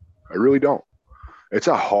anymore. I really don't. It's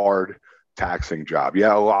a hard, taxing job.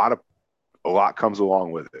 Yeah, a lot comes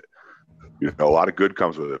along with it. A lot of good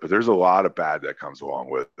comes with it, but there's a lot of bad that comes along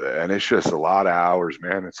with it. And it's just a lot of hours,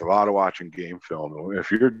 man. It's a lot of watching game film.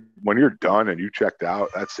 When you're done and you checked out,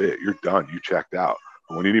 that's it. You're done. You checked out.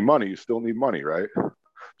 But when you need money, you still need money, right?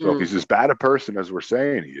 So if he's as bad a person as we're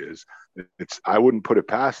saying he is, I wouldn't put it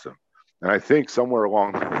past him. And I think somewhere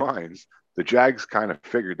along the lines, the Jags kind of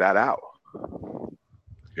figured that out.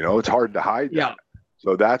 It's hard to hide that.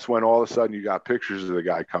 So that's when all of a sudden you got pictures of the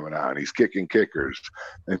guy coming out and he's kicking kickers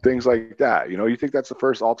and things like that. You think that's the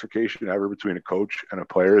first altercation ever between a coach and a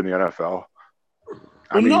player in the NFL?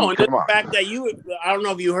 No, and the fact that I don't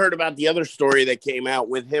know if you heard about the other story that came out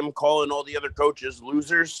with him calling all the other coaches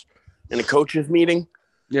losers in a coaches meeting.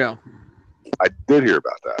 Yeah. I did hear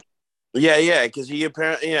about that. Yeah, because he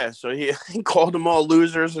apparently, so he called them all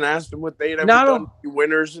losers and asked them what they'd ever done to be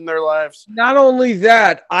winners in their lives. Not only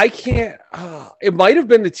that, I can't. It might have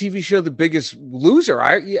been the TV show The Biggest Loser.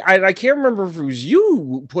 I can't remember if it was you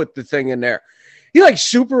who put the thing in there. He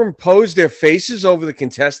superimposed their faces over the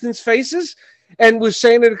contestants' faces and was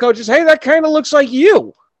saying to the coaches, "Hey, that kind of looks like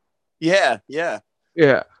you." Yeah.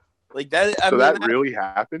 Like that. That really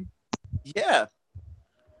happened. Yeah.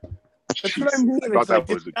 That's what I mean.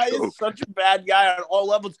 This guy is such a bad guy on all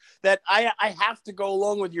levels that I have to go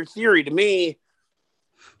along with your theory. To me,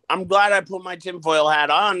 I'm glad I put my tinfoil hat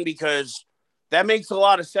on because that makes a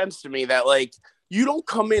lot of sense to me that you don't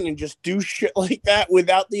come in and just do shit like that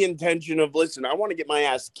without the intention of, listen, I want to get my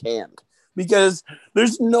ass canned, because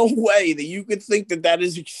there's no way that you could think that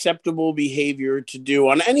is acceptable behavior to do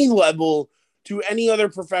on any level to any other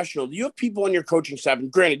professional. You have people on your coaching staff,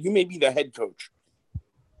 and granted, you may be the head coach,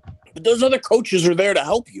 but those other coaches are there to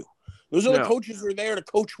help you. Those other coaches are there to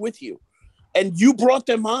coach with you. And you brought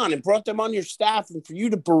them on your staff, and for you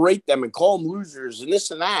to berate them and call them losers and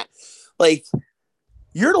this and that,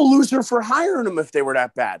 you're the loser for hiring them if they were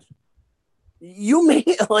that bad. You may,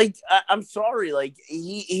 I'm sorry,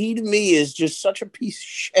 he to me is just such a piece of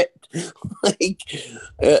shit.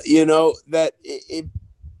 That it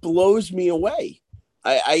blows me away.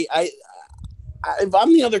 If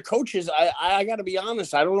I'm the other coaches, I got to be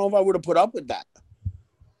honest. I don't know if I would have put up with that.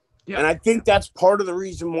 Yeah. And I think that's part of the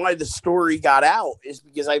reason why the story got out is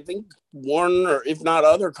because I think one or if not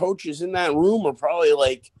other coaches in that room are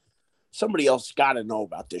probably somebody else got to know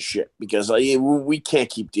about this shit because we can't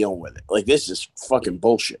keep dealing with it. This is fucking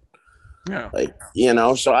bullshit.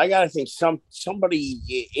 Yeah. So I got to think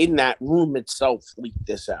somebody in that room itself leaked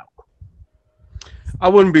this out. I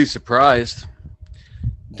wouldn't be surprised.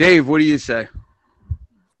 Dave, what do you say?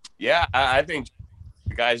 Yeah, I think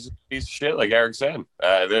the guy's a piece of shit, like Eric said.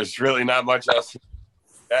 There's really not much else to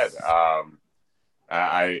say.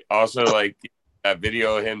 I also that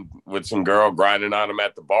video of him with some girl grinding on him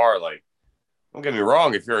at the bar. Don't get me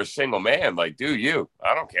wrong. If you're a single man, do you.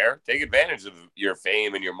 I don't care. Take advantage of your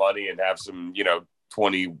fame and your money and have some,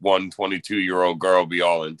 21, 22-year-old girl be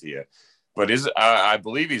all into you. But I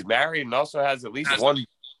believe he's married and also has at least one.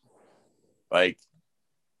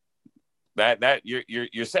 That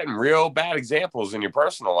you're setting real bad examples in your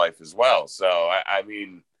personal life as well. So I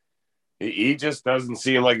mean, he just doesn't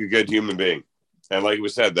seem like a good human being. And like we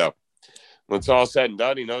said, though, when it's all said and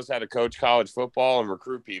done, he knows how to coach college football and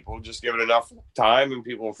recruit people. Just give it enough time, and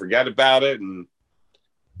people will forget about it. And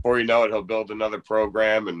before you know it, he'll build another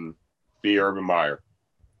program and be Urban Meyer.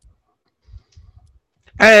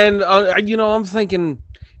 And I'm thinking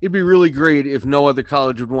it'd be really great if no other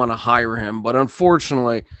college would want to hire him, but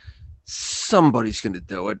unfortunately, somebody's going to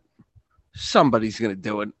do it. Somebody's going to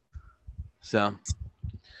do it. So,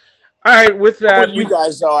 all right. With that, you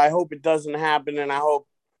guys, though, I hope it doesn't happen, and I hope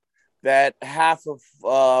that half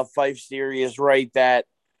of Fife's theory is right. That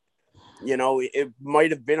it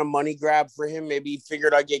might have been a money grab for him. Maybe he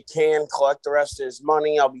figured I'd get canned, collect the rest of his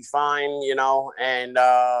money, I'll be fine. And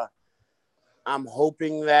I'm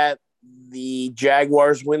hoping that the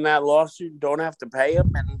Jaguars win that lawsuit, don't have to pay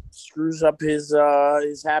him, and screws up his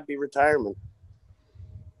happy retirement.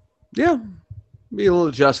 Yeah, be a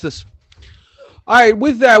little justice. All right,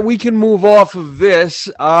 with that, we can move off of this.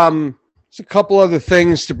 There's a couple other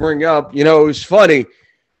things to bring up. You know, it was funny.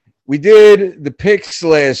 We did the picks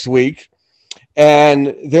last week,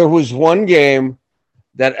 and there was one game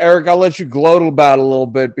that, Eric, I'll let you gloat about a little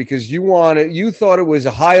bit because you thought it was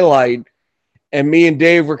a highlight, and me and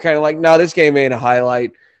Dave were kind of like, no, this game ain't a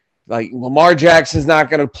highlight. Like, Lamar Jackson's not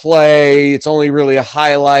going to play. It's only really a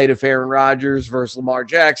highlight if Aaron Rodgers versus Lamar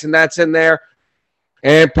Jackson. That's in there.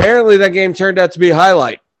 And apparently that game turned out to be a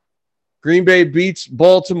highlight. Green Bay beats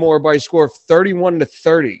Baltimore by a score of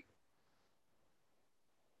 31-30.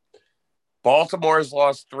 Baltimore's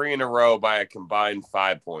lost 3 in a row by a combined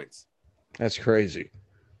 5 points. That's crazy.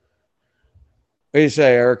 What do you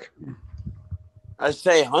say, Eric? I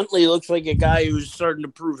say Huntley looks like a guy who's starting to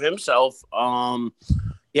prove himself.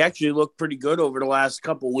 He actually looked pretty good over the last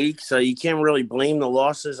couple weeks. So you can't really blame the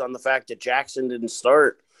losses on the fact that Jackson didn't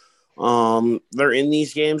start. They're in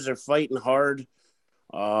these games. They're fighting hard.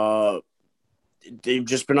 They've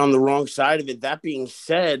just been on the wrong side of it. That being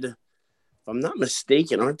said, if I'm not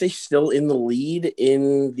mistaken, aren't they still in the lead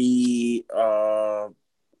in the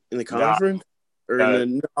conference?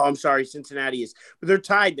 No, I'm sorry, Cincinnati is. But they're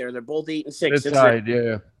tied there. They're both 8-6. They're tied,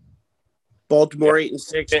 yeah. Baltimore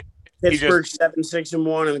 8-6. Pittsburgh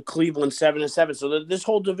 7-6-1, and Cleveland 7-7. So this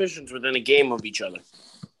whole division's within a game of each other.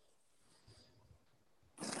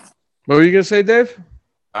 What were you gonna say, Dave?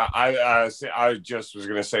 I just was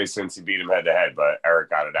gonna say since he beat him head to head, but Eric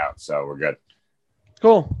got it out, so we're good.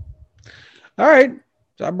 Cool. All right,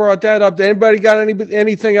 so I brought that up. Anybody got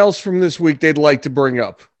anything else from this week they'd like to bring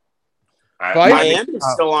up? Miami's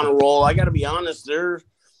still on a roll. I got to be honest; they're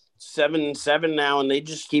 7-7 now, and they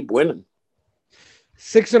just keep winning.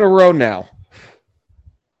 6 in a row now.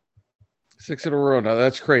 6 in a row now.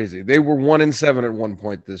 That's crazy. They were 1-7 at one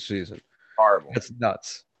point this season. Horrible. That's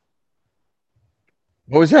nuts.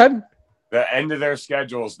 What was that? The end of their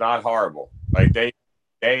schedule is not horrible. Like they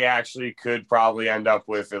actually could probably end up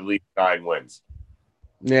with at least 9 wins.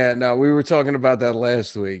 Yeah, no, we were talking about that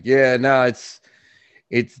last week. Yeah, no, it's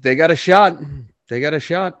they got a shot. They got a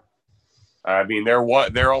shot. I mean,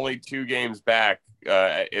 they're only 2 games back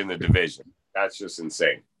in the division. That's just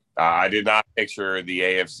insane. I did not picture the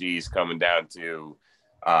AFCs coming down to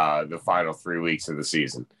the final 3 weeks of the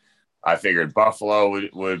season. I figured Buffalo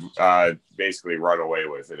would basically run away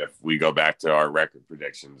with it if we go back to our record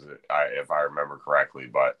predictions, if I remember correctly.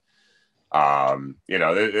 But,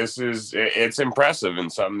 it's impressive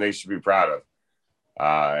and something they should be proud of.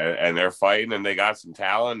 And they're fighting, and they got some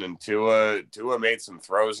talent. And Tua made some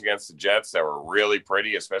throws against the Jets that were really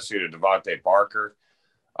pretty, especially to Devontae Parker.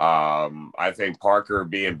 I think Parker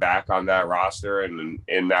being back on that roster and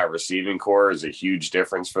in that receiving core is a huge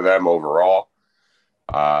difference for them overall.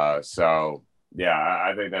 I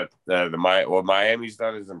think that what Miami's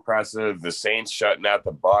done is impressive. The Saints shutting out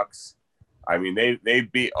the Bucks. I mean, they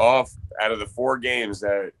beat off out of the 4 games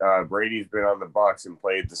that Brady's been on the Bucks and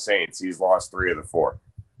played the Saints. He's lost 3 of the 4.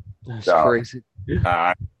 That's crazy.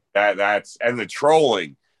 That's and the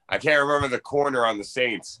trolling. I can't remember the corner on the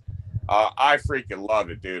Saints. I freaking love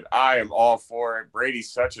it, dude. I am all for it.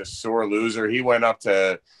 Brady's such a sore loser. He went up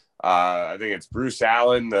to I think it's Bruce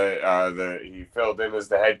Allen. He filled in as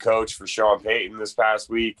the head coach for Sean Payton this past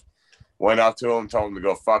week. Went up to him, told him to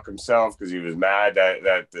go fuck himself because he was mad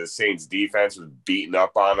that the Saints defense was beating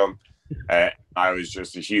up on him. And I was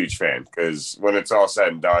just a huge fan because when it's all said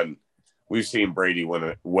and done, we've seen Brady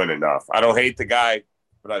win enough. I don't hate the guy,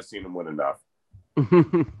 but I've seen him win enough.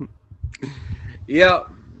 Yeah.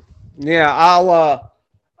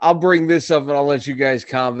 I'll bring this up and I'll let you guys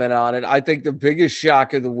comment on it. I think the biggest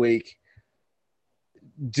shock of the week,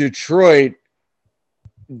 Detroit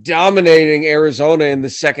dominating Arizona in the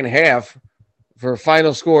second half for a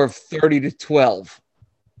final score of 30-12.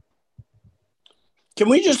 Can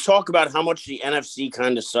we just talk about how much the NFC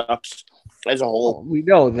kind of sucks as a whole? We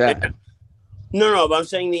know that. No, but I'm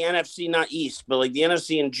saying the NFC, not East, but like the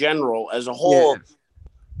NFC in general as a whole. Yeah.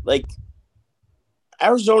 Like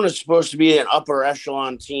Arizona's supposed to be an upper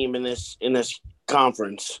echelon team in this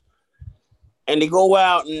conference. And to go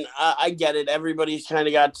out, and I get it, everybody's kind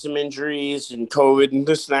of got some injuries and COVID and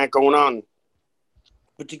this and that going on.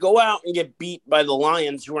 But to go out and get beat by the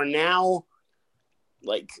Lions, who are now,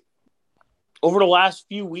 like, over the last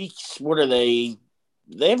few weeks, what are they?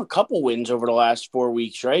 They have a couple wins over the last 4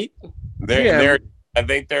 weeks, right? I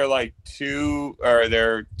think they're like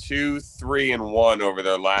 2-3-1 over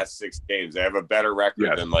their last 6 games. They have a better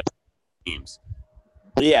record than like teams.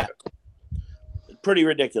 Yeah. Pretty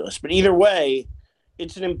ridiculous. But either way,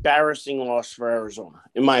 it's an embarrassing loss for Arizona,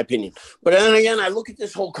 in my opinion. But then again, I look at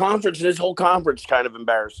this whole conference, and this whole conference is kind of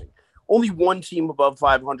embarrassing. Only one team above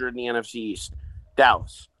 500 in the NFC East,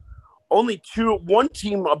 Dallas. Only one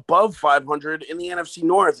team above 500 in the NFC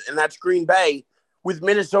North, and that's Green Bay, with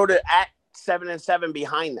Minnesota at 7-7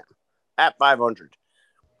 behind them at 500.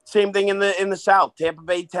 Same thing in the South. Tampa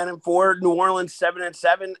Bay 10-4, New Orleans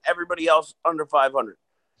 7-7. Everybody else under 500.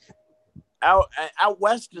 Out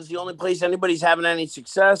west is the only place anybody's having any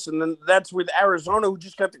success, and then that's with Arizona, who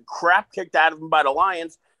just got the crap kicked out of them by the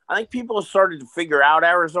Lions. I think people have started to figure out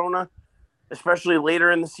Arizona, especially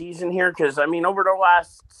later in the season here, because I mean, over the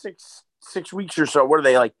last six weeks or so, what are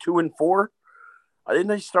they, like 2-4? Didn't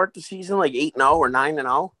they start the season like 8-0 or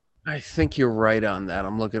 9-0? I think you're right on that.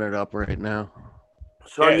 I'm looking it up right now.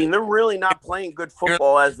 So, yeah. I mean, they're really not playing good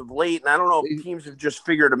football as of late, and I don't know if teams have just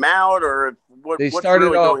figured them out or what's really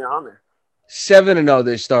going on there. 7-0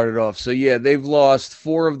 they started off. So, yeah, they've lost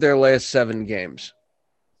 4 of their last 7 games.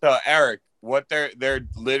 So, Eric, what they're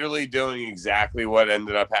literally doing exactly what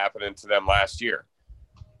ended up happening to them last year.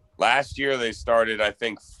 Last year, they started, I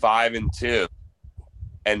think, 5-2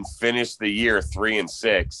 and finished the year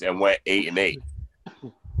 3-6 and went 8-8.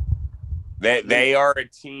 They are a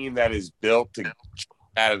team that is built to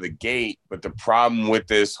out of the gate, but the problem with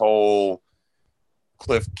this whole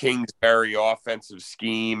Cliff Kingsbury offensive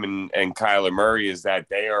scheme and Kyler Murray is that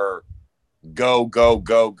they are go, go,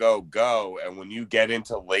 go, go, go. And when you get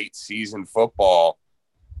into late season football,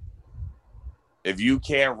 if you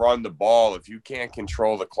can't run the ball, if you can't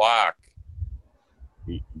control the clock,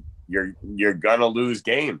 you're gonna lose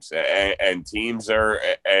games, and teams are,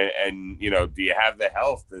 and you know, do you have the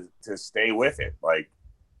health to stay with it? Like,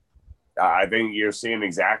 I think you're seeing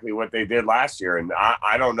exactly what they did last year, and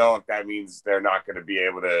I don't know if that means they're not going to be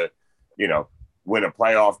able to, you know, win a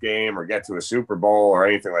playoff game or get to a Super Bowl or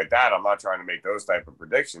anything like that. I'm not trying to make those type of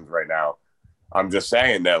predictions right now. I'm just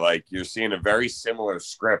saying that, like, you're seeing a very similar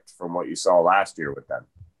script from what you saw last year with them.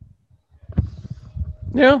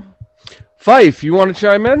 Yeah. Fife, you want to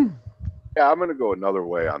chime in? Yeah, I'm going to go another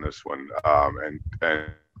way on this one. And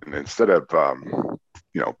instead of,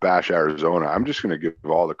 bash Arizona, I'm just going to give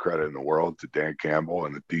all the credit in the world to Dan Campbell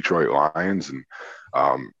and the Detroit Lions and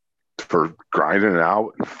for grinding it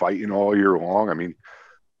out and fighting all year long. I mean,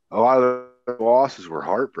 a lot of the losses were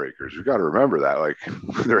heartbreakers. You got to remember that. Like,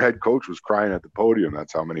 their head coach was crying at the podium.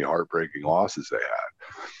 That's how many heartbreaking losses they had.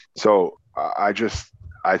 So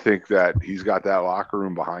I think that he's got that locker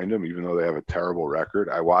room behind him, even though they have a terrible record.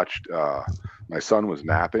 I watched my son was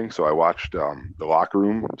napping, so I watched the locker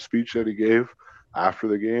room speech that he gave after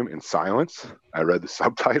the game in silence. I read the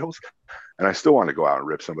subtitles, and I still want to go out and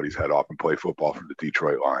rip somebody's head off and play football for the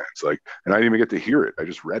Detroit Lions. Like, and I didn't even get to hear it. I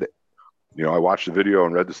just read it. You know, I watched the video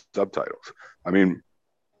and read the subtitles. I mean,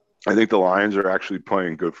 I think the Lions are actually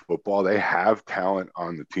playing good football. They have talent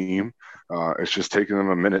on the team. It's just taking them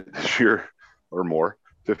a minute this year or more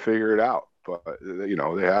to figure it out. But, you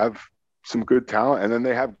know, they have some good talent, and then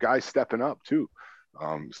they have guys stepping up too.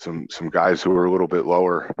 Some guys who are a little bit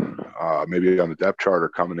lower, maybe on the depth chart, are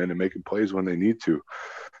coming in and making plays when they need to.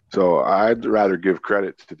 So I'd rather give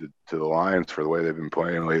credit to the Lions for the way they've been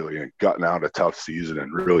playing lately and gutting out a tough season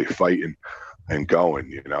and really fighting and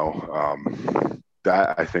going, you know.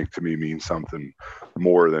 That, I think, to me means something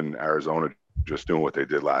more than Arizona just doing what they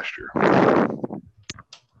did last year.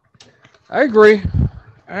 I agree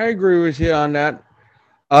with you on that.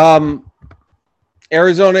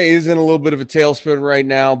 Arizona is in a little bit of a tailspin right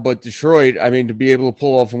now, but Detroit, I mean, to be able to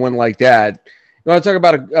pull off a win like that, you want to talk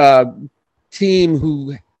about a team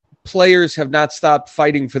who players have not stopped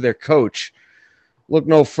fighting for their coach. Look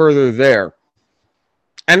no further there.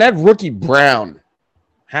 And that rookie Brown,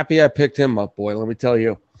 happy I picked him up, boy, let me tell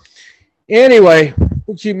you. Anyway,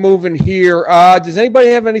 we'll keep moving here. Does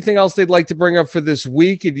anybody have anything else they'd like to bring up for this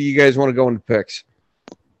week, or do you guys want to go into picks?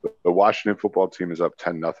 The Washington football team is up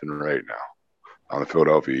 10-0 right now on the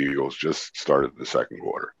Philadelphia Eagles. Just started the second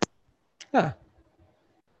quarter. Huh.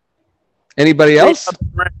 Anybody else?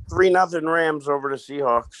 3-0 Rams over the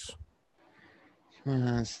Seahawks. Come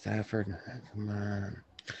on, Stafford. Come on.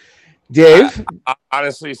 Dave?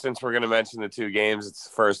 Honestly, since we're going to mention the two games, it's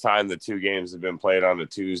the first time the two games have been played on a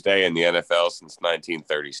Tuesday in the NFL since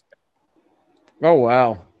 1936. Oh,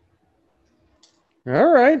 wow. All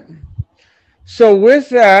right. So with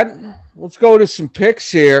that, let's go to some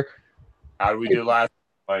picks here. How did we do last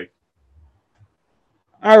week?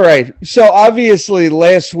 All right. So obviously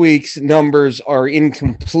last week's numbers are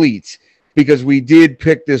incomplete because we did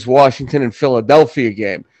pick this Washington and Philadelphia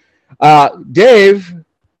game. Dave,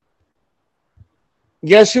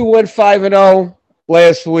 guess who went 5-0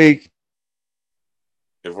 last week?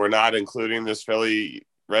 If we're not including this Philly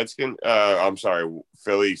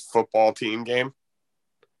football team game.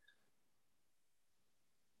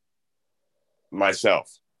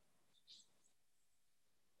 Myself.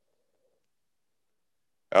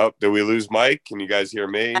 Oh, did we lose Mike? Can you guys hear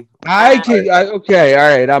me? Okay,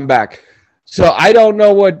 all right, I'm back. So I don't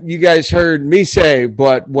know what you guys heard me say,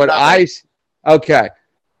 but okay.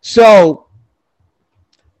 So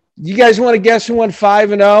you guys want to guess who won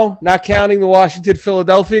 5-0, not counting the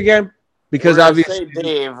Washington-Philadelphia game? Because obviously, say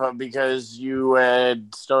Dave, because you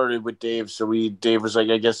had started with Dave, so Dave was like,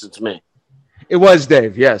 I guess it's me. It was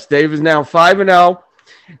Dave. Yes, Dave is now 5-0.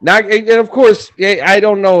 Not, and of course, I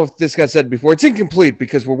don't know if this got said before. It's incomplete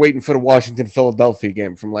because we're waiting for the Washington-Philadelphia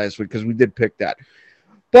game from last week because we did pick that.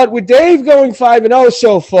 But with Dave going 5-0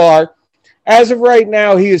 so far, as of right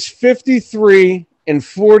now, he is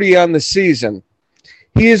 53-40 on the season.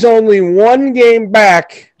 He is only one game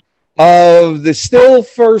back of the still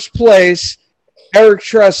first place Eric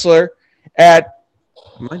Tressler at.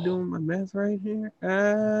 Am I doing my math right here? Hang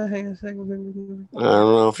on a second. I don't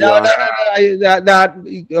know if you are. Not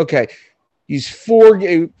okay. He's 4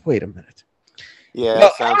 games. Wait a minute. Yeah,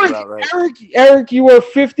 that sounds about right. Eric, you are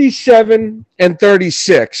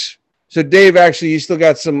 57-36. So Dave, actually, you still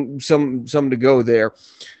got some to go there.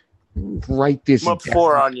 Write this. I'm up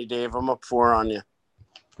 4 on you, Dave. I'm up 4 on you.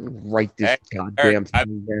 Write this goddamn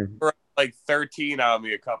thing there. Like 13 on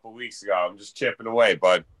me a couple weeks ago. I'm just chipping away,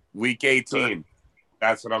 but week 18,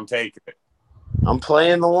 that's what I'm taking. I'm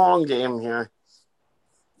playing the long game here.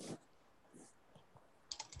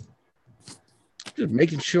 Just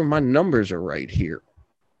making sure my numbers are right here.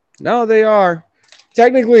 No, they are.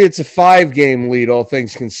 Technically, it's a 5-game lead, all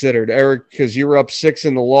things considered, Eric, because you were up 6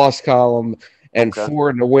 in the loss column and 4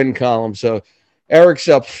 in the win column. So Eric's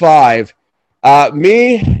up 5.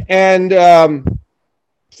 Me and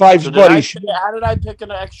Five's buddy. How did I pick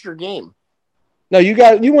an extra game? No, you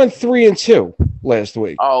went 3-2 last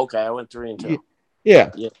week. Oh, okay. I went 3-2.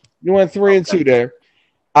 Yeah. You went 3-2 there.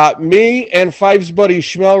 Me and Five's buddy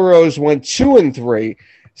Schmelrose went 2-3.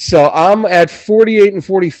 So I'm at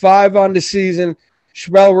 48-45 on the season.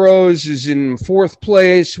 Schmelrose is in 4th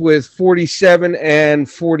place with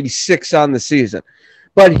 47-46 on the season.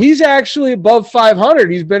 But he's actually above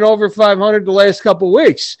 500. He's been over 500 the last couple of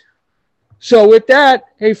weeks. So with that,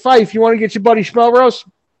 hey, Fife, you want to get your buddy Schmelrose?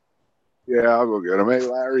 Yeah, I'll go get him. Hey,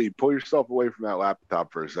 Larry, pull yourself away from that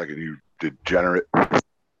laptop for a second, you degenerate.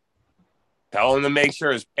 Tell him to make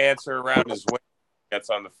sure his pants are around his waist when he gets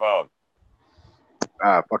on the phone.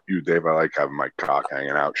 Fuck you, Dave. I like having my cock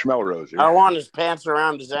hanging out. Schmelrose here. I want his pants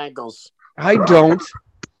around his ankles. I don't.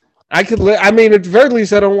 At the very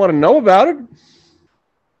least, I don't want to know about it.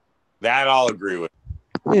 That I'll agree with.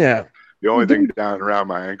 Yeah. The only thing down around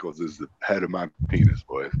my ankles is the head of my penis,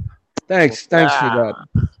 boys. Thanks for that.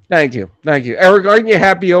 Thank you. Eric, aren't you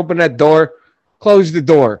happy you opened that door? Close the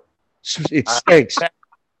door. It stinks.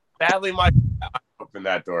 Sadly, I opened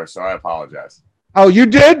that door, so I apologize. Oh, you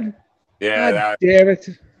did? Yeah. Damn it.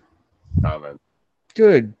 Comment.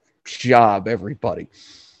 Good job, everybody.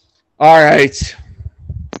 All right.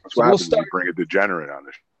 That's what happens when you bring a degenerate on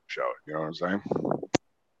the show. You know what I'm saying?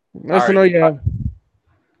 Nice to know you have.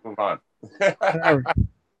 Move on.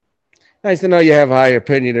 Nice to know you have a high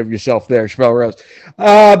opinion of yourself there, Schmelrose.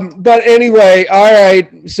 But anyway, all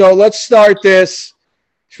right. So let's start this.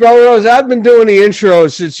 Schmelrose, I've been doing the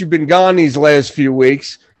intros since you've been gone these last few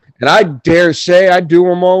weeks, and I dare say I do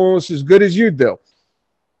them almost as good as you do.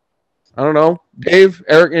 I don't know. Dave,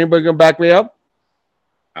 Eric, anybody gonna back me up?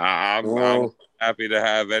 I'm happy to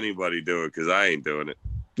have anybody do it because I ain't doing it.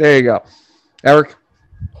 There you go. Eric?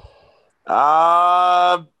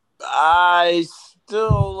 I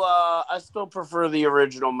still prefer the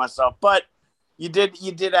original myself, but you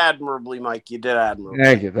did admirably, Mike. You did admirably.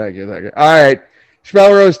 Thank you. All right,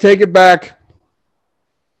 Schmelrose, take it back.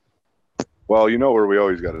 Well, you know where we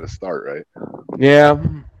always got to start, right? Yeah.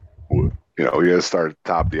 You know, we got to start at the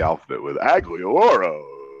top of the alphabet with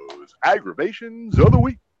Agliolo's Aggravations of the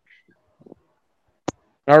Week.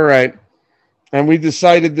 All right. And we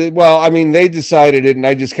decided that, they decided it, and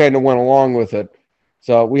I just kind of went along with it.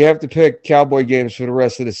 So we have to pick Cowboy games for the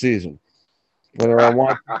rest of the season. Whether I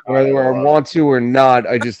want to or not,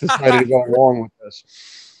 I just decided to go along with this.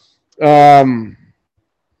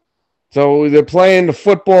 So they're playing the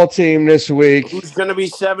football team this week. Who's going to be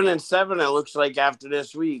 7-7? It looks like after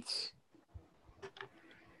this week.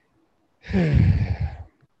 Give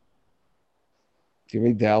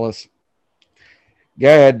me Dallas. Go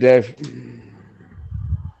ahead, Dave.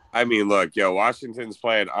 I mean, look, Washington's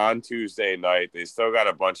playing on Tuesday night. They still got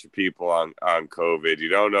a bunch of people on COVID. You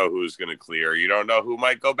don't know who's going to clear. You don't know who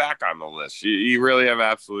might go back on the list. You really have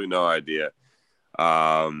absolutely no idea.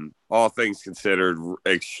 All things considered,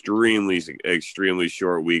 extremely, extremely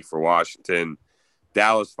short week for Washington.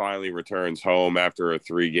 Dallas finally returns home after a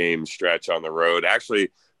 3-game stretch on the road.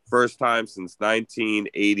 Actually, first time since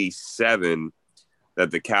 1987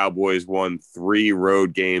 that the Cowboys won 3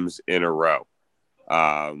 road games in a row,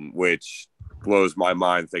 which blows my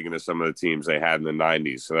mind thinking of some of the teams they had in the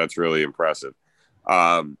 90s. So that's really impressive.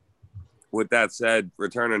 With that said,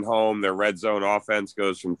 returning home, their red zone offense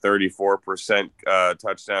goes from 34%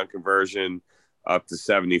 touchdown conversion up to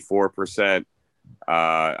 74%.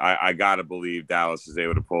 I got to believe Dallas is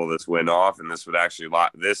able to pull this win off, and this would actually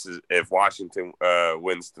if Washington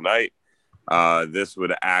wins tonight, this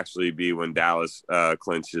would actually be when Dallas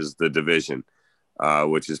clinches the division,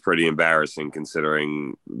 which is pretty embarrassing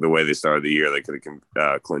considering the way they started the year. They could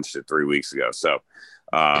have clinched it 3 weeks ago. So,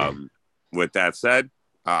 with that said,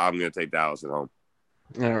 I'm going to take Dallas at home.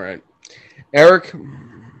 All right. Eric?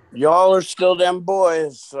 Y'all are still them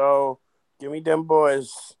boys, so give me them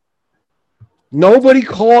boys. Nobody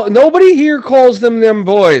here calls them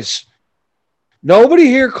boys. Nobody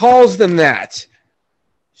here calls them that.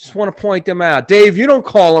 Just want to point them out. Dave, you don't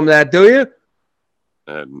call them that, do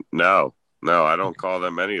you? No, I don't call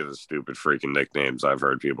them any of the stupid freaking nicknames I've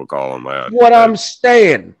heard people call them. I'm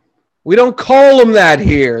saying. We don't call them that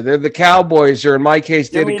here. They're the Cowboys, or in my case,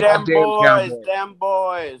 they're the goddamn Cowboys. Them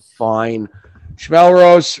boys. Fine.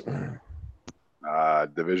 Schmelrose.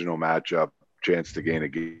 Divisional matchup, chance to gain a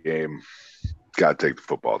game. Got to take the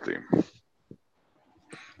football team.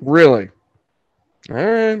 Really? All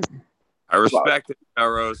right. I respect it,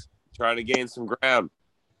 Schmelrose. Trying to gain some ground.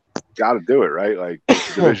 Got to do it, right? Like,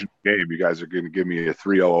 divisional game, you guys are going to give me a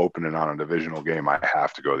 3-0 opening on a divisional game. I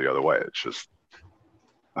have to go the other way. It's just,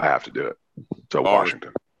 I have to do it. So,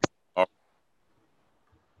 Washington.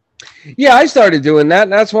 Yeah, I started doing that,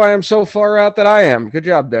 and that's why I'm so far out that I am. Good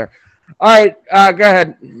job there. All right, go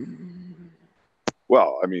ahead.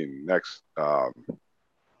 Well, I mean, next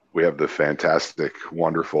we have the fantastic,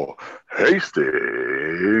 wonderful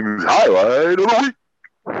Hastings highlight of the week.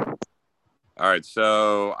 All right,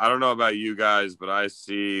 so I don't know about you guys, but I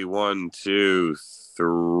see 1, 2,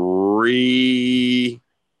 3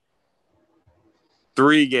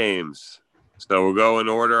 games. So we'll go in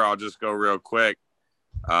order. I'll just go real quick.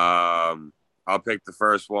 I'll pick the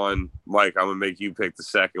first one. Mike, I'm going to make you pick the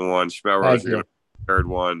second one. Schmelrose, you're going to pick the third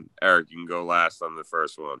one. Eric, you can go last on the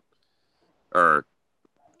first one. Or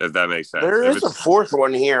if that makes sense. There is a fourth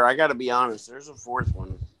one here. I got to be honest. There's a fourth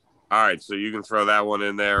one. All right, so you can throw that one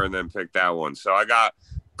in there and then pick that one. So I got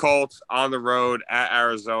Colts on the road at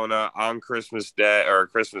Arizona on Christmas Day or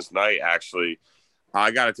Christmas night, actually.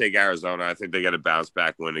 I got to take Arizona. I think they get a bounce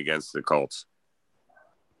back win against the Colts.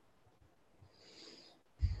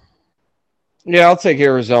 Yeah, I'll take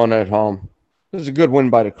Arizona at home. This is a good win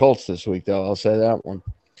by the Colts this week, though. I'll say that one.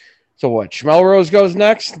 So what? Schmelrose goes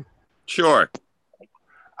next? Sure.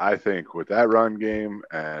 I think with that run game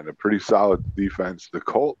and a pretty solid defense, the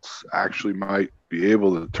Colts actually might be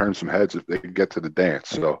able to turn some heads if they can get to the dance.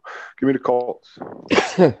 So give me the Colts.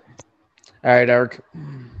 All right, Eric.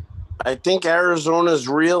 I think Arizona's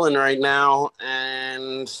reeling right now,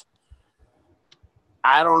 and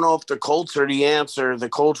I don't know if the Colts are the answer. The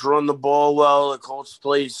Colts run the ball well. The Colts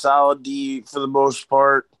play solid D for the most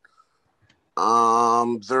part.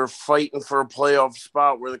 They're fighting for a playoff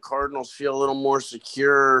spot where the Cardinals feel a little more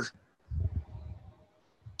secure.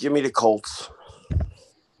 Give me the Colts.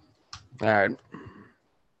 All right.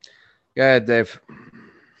 Go ahead, Dave.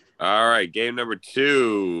 All right, game number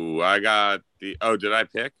 2. I got the – did I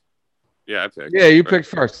pick? Yeah, I picked. Yeah, you picked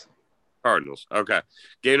first. Cardinals. Okay.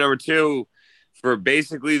 Game number 2 for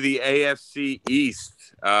basically the AFC East.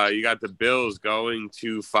 You got the Bills going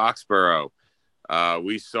to Foxborough.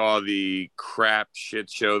 We saw the crap shit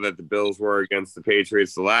show that the Bills were against the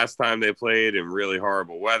Patriots the last time they played in really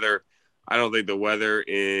horrible weather. I don't think the weather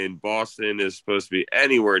in Boston is supposed to be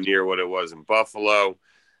anywhere near what it was in Buffalo.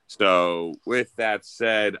 So with that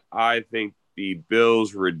said, I think the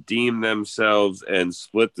Bills redeem themselves and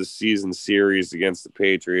split the season series against the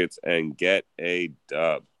Patriots and get a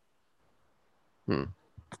dub. You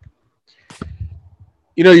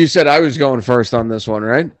know, you said I was going first on this one,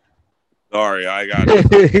 right? Sorry, I got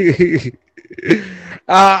it.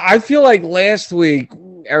 I feel like last week,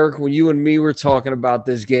 Eric, when you and me were talking about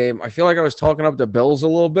this game, I feel like I was talking up the Bills a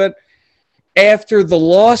little bit. After the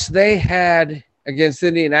loss they had against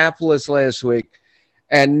Indianapolis last week,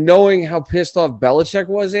 and knowing how pissed off Belichick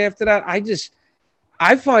was after that,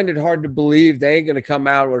 I find it hard to believe they ain't going to come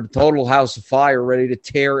out with a total house of fire ready to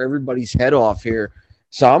tear everybody's head off here.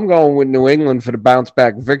 So I'm going with New England for the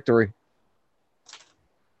bounce-back victory.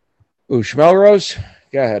 Ooh, Schmelrose,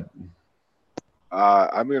 go ahead.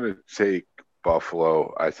 I'm going to take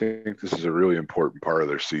Buffalo. I think this is a really important part of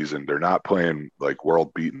their season. They're not playing like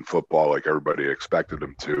world-beaten football like everybody expected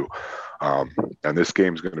them to, and this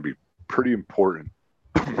game's going to be pretty important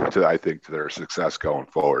I think, to their success going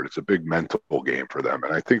forward. It's a big mental game for them,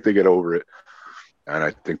 and I think they get over it, and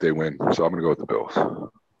I think they win. So I'm going to go with the Bills.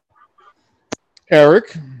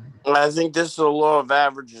 Eric? I think this is a law of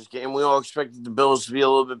averages game. We all expected the Bills to be a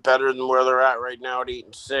little bit better than where they're at right now at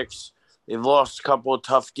 8-6. They've lost a couple of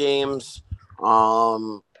tough games,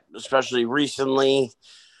 especially recently.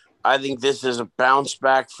 I think this is a bounce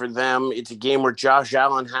back for them. It's a game where Josh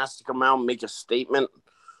Allen has to come out and make a statement,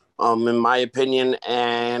 in my opinion.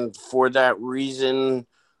 And for that reason,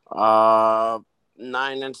 9-6 and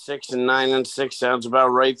 9-6 sounds about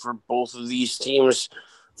right for both of these teams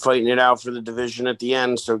fighting it out for the division at the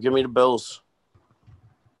end. So give me the Bills.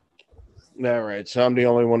 All right. So I'm the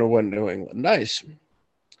only one who went New England. Nice.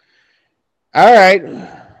 All right.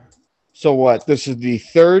 So what? This is the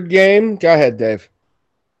third game? Go ahead, Dave.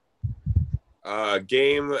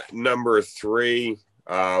 Game number 3.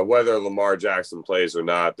 Whether Lamar Jackson plays or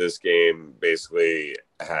not, this game basically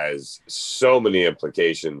has so many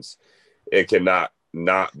implications. It cannot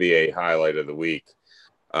not be a highlight of the week.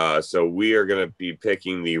 So we are going to be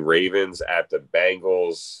picking the Ravens at the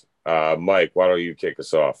Bengals. Mike, why don't you kick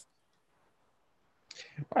us off?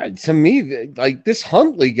 To me, like, this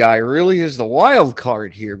Huntley guy really is the wild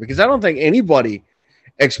card here, because I don't think anybody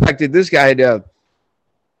expected this guy to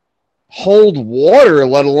hold water,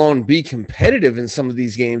 let alone be competitive in some of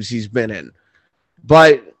these games he's been in.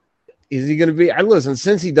 But is he going to be? Listen,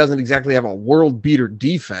 since he doesn't exactly have a world beater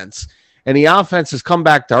defense, and the offense has come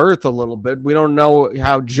back to earth a little bit, we don't know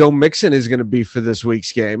how Joe Mixon is going to be for this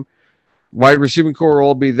week's game. Wide receiving core will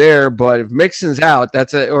all be there, but if Mixon's out,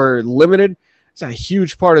 or limited, it's a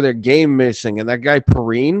huge part of their game missing. And that guy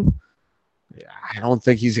Perrine, I don't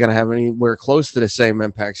think he's going to have anywhere close to the same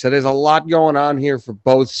impact. So there's a lot going on here for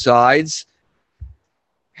both sides.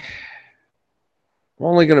 I'm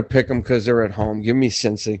only going to pick them because they're at home. Give me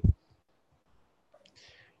Cincy.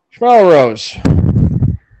 Small Rose.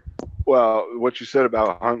 Well, what you said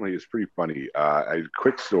about Huntley is pretty funny. A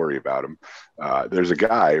quick story about him. There's a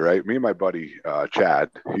guy, right? Me and my buddy, Chad,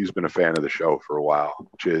 he's been a fan of the show for a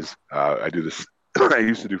while. Chiz. I do this. I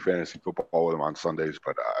used to do fantasy football with him on Sundays,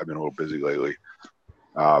 but I've been a little busy lately.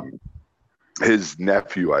 His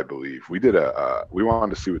nephew, I believe, we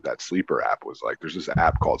wanted to see what that Sleeper app was like. There's this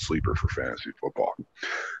app called Sleeper for fantasy football.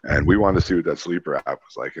 And we wanted to see what that Sleeper app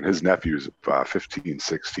was like. And his nephew's 15,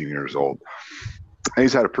 16 years old. And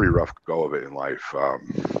he's had a pretty rough go of it in life,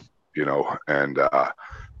 and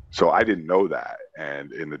so I didn't know that.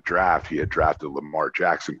 And in the draft, he had drafted Lamar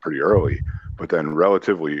Jackson pretty early, but then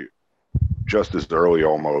relatively just as early,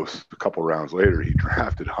 almost a couple rounds later, he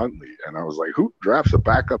drafted Huntley. And I was like, who drafts a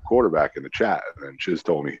backup quarterback in the chat? And then Chiz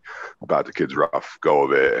told me about the kid's rough go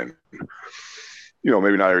of it. And,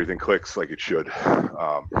 maybe not everything clicks like it should.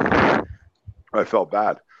 I felt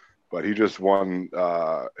bad. But he just won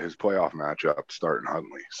his playoff matchup starting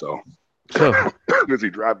Huntley. So, because he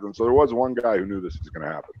drafted him. So there was one guy who knew this was going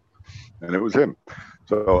to happen, and it was him.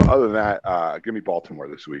 So other than that, give me Baltimore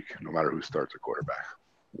this week, no matter who starts at quarterback.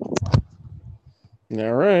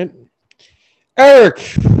 All right.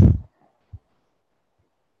 Eric.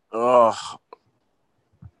 Oh,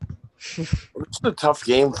 it's a tough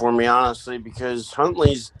game for me, honestly, because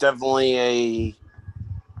Huntley's definitely a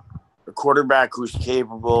quarterback who's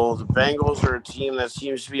capable. The Bengals are a team that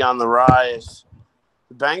seems to be on the rise.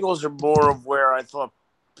 The Bengals are more of where I thought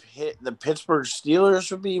the Pittsburgh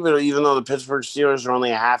Steelers would be, but even though the Pittsburgh Steelers are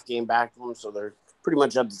only a half game back from them, so they're pretty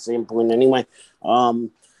much at the same point anyway.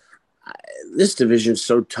 This division is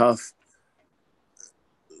so tough.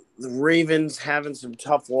 The Ravens having some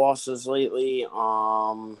tough losses lately.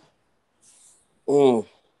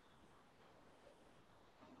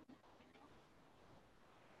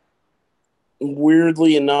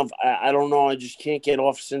 Weirdly enough, I don't know. I just can't get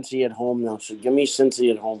off Cincy at home now. So give me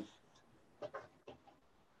Cincy at home.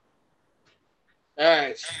 All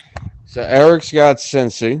right. So Eric's got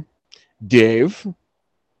Cincy. Dave.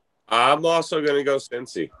 I'm also going to go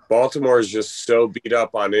Cincy. Baltimore is just so beat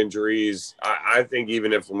up on injuries. I think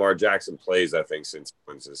even if Lamar Jackson plays, I think Cincy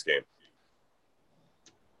wins this game.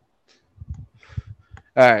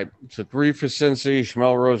 All right. So 3 for Cincy.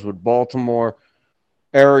 Schmel Rose with Baltimore.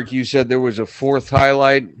 Eric, you said there was a fourth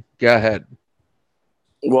highlight. Go ahead.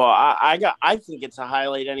 Well, I think it's a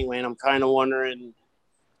highlight anyway, and I'm kind of wondering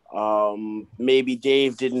maybe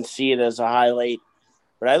Dave didn't see it as a highlight.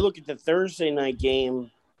 But I look at the Thursday night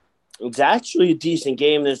game. It's actually a decent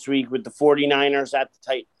game this week with the 49ers at the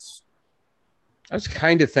Titans. I was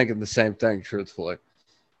kind of thinking the same thing, truthfully.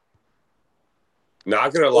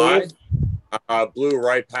 Not gonna lie, blew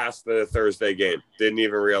right past the Thursday game. Didn't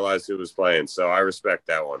even realize who was playing, so I respect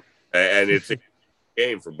that one. And it's a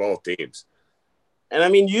game for both teams. And I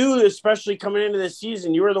mean, you, especially coming into this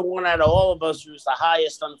season, you were the one out of all of us who was the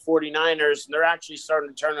highest on 49ers, and they're actually starting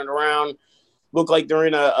to turn it around. Look like they're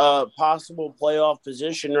in a possible playoff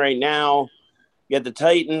position right now. You got the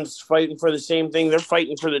Titans fighting for the same thing. They're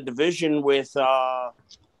fighting for the division with the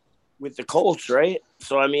Colts, right?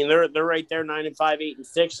 So I mean, they're right there, 9-5,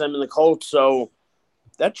 8-6. I'm in the Colts, so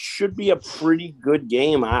that should be a pretty good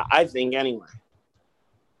game, I think. Anyway,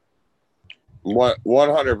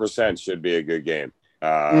 100% should be a good game.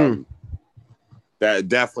 That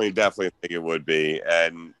definitely think it would be,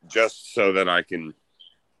 and just so that I can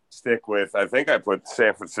stick with, I think I put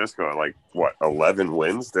San Francisco at 11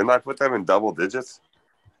 wins. Didn't I put them in double digits?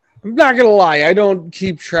 I'm not going to lie. I don't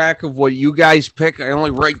keep track of what you guys pick. I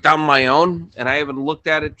only write down my own, and I haven't looked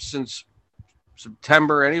at it since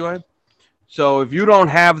September anyway. So if you don't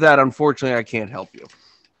have that, unfortunately, I can't help you.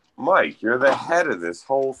 Mike, you're the head of this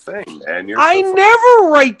whole thing, and I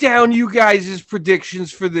never write down you guys'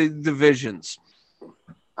 predictions for the divisions.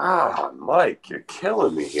 Mike, you're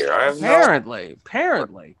killing me here. Apparently.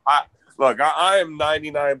 Look, I am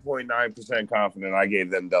 99.9% confident I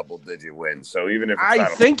gave them double-digit wins. So even if I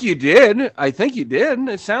think you did.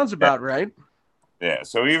 It sounds about right. Yeah.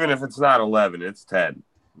 So even if it's not 11, it's 10.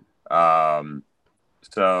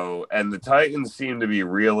 So, and the Titans seem to be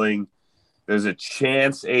reeling. There's a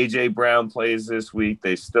chance A.J. Brown plays this week.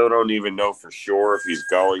 They still don't even know for sure if he's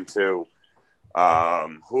going to.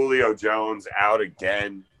 Julio Jones out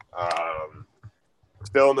again.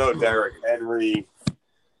 Still no Derrick Henry.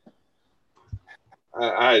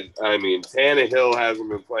 I mean, Tannehill hasn't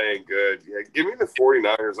been playing good. Yeah, give me the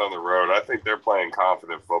 49ers on the road. I think they're playing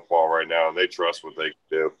confident football right now, and they trust what they can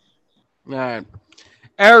do. All right.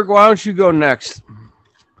 Eric, why don't you go next?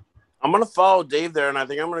 I'm going to follow Dave there, and I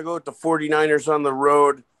think I'm going to go with the 49ers on the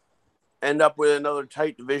road. End up with another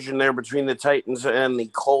tight division there between the Titans and the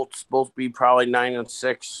Colts. Both be probably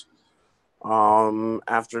 9-6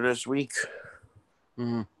 after this week.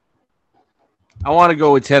 Mm-hmm. I want to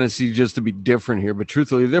go with Tennessee just to be different here, but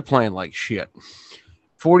truthfully, they're playing like shit.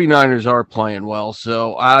 49ers are playing well,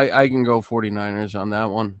 so I can go 49ers on that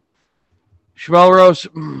one. Schmelrose?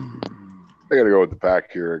 I got to go with the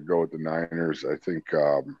pack here. Go with the Niners. I think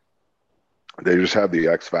they just have the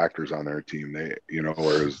X factors on their team.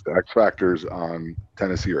 Whereas the X factors on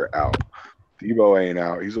Tennessee are out. Debo ain't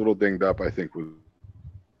out. He's a little dinged up, I think.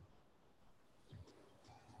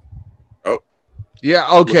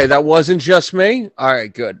 Yeah, okay, that wasn't just me. All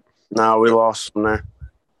right, good. No, we lost him there.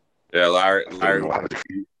 Yeah, Larry.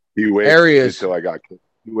 He waited until I got.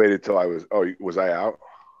 He waited till I was. Oh, was I out?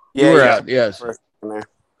 Yeah, you were out. Yes.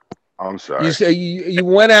 I'm sorry. You say you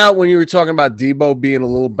went out when you were talking about Debo being a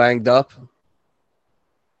little banged up.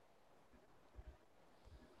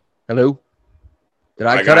 Hello. Did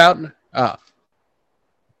I cut out? Oh.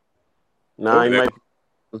 No, I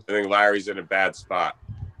think Larry's in a bad spot.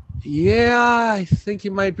 Yeah, I think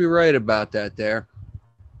you might be right about that there.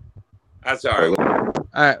 That's all right. All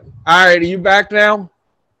right. Are you back now?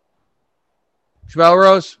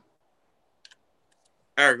 Schmelrose?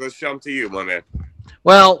 Eric, let's jump to you, my man.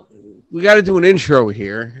 Well, we got to do an intro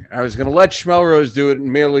here. I was going to let Schmelrose do it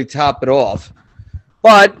and merely top it off.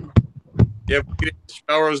 But yeah,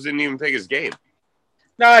 Schmelrose didn't even pick his game.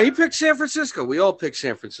 No, he picked San Francisco. We all picked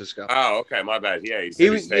San Francisco. Oh, okay. My bad. Yeah.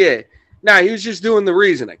 He was just doing the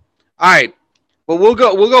reasoning. All right. But we'll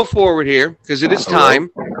go forward here because it is time.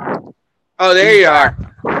 Oh, there you are.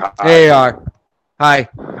 There you are. Hi.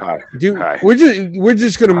 Hi. Hi. We're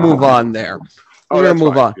just gonna move on there. We're gonna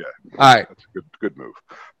move on. Yeah. All right. That's a good move.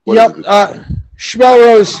 Yep.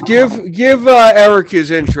 Schmelrose, give Eric his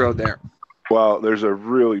intro there. Well, there's a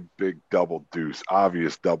really big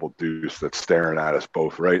obvious double deuce that's staring at us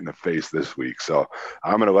both right in the face this week. So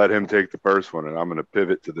I'm going to let him take the first one, and I'm going to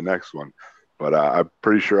pivot to the next one. But I'm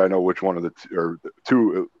pretty sure I know which one of the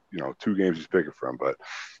two games he's picking from. But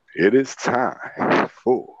it is time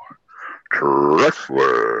for Wrestlers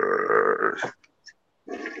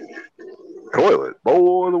Toilet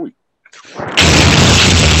Bowl of the Week.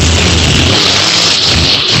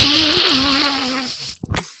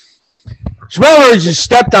 Schmelrose just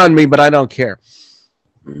stepped on me, but I don't care.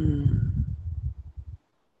 Did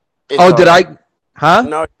I? Huh?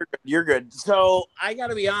 No, you're good. So I got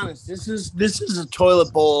to be honest. This is a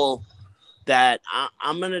toilet bowl that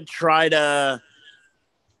I'm gonna try to.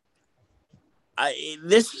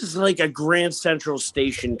 This is like a Grand Central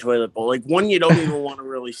Station toilet bowl, like one you don't even want to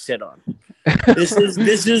really sit on. This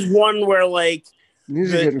is one where like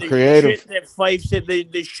These are getting creative. Shit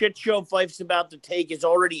that the shit show Fife's about to take is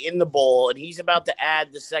already in the bowl, and he's about to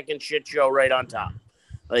add the second shit show right on top.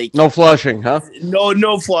 Like no flushing, huh?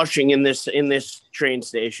 No flushing in this train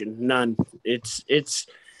station. None. It's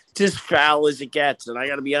as foul as it gets, and I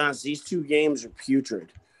got to be honest. These two games are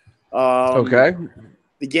putrid. Okay.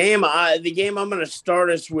 The game I'm going to start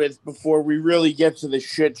us with before we really get to the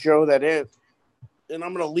shit show that is, and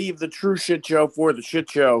I'm going to leave the true shit show for the shit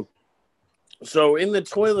show. So in the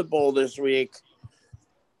toilet bowl this week,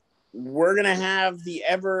 we're going to have the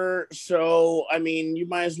you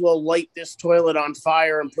might as well light this toilet on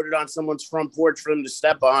fire and put it on someone's front porch for them to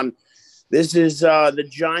step on. This is the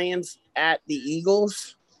Giants at the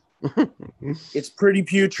Eagles. It's pretty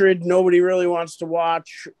putrid. Nobody really wants to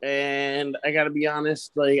watch. And I got to be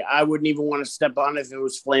honest, I wouldn't even want to step on it if it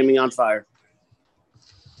was flaming on fire.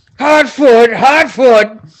 Hot foot.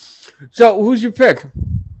 So who's your pick?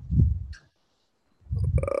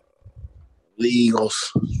 The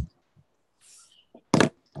Eagles.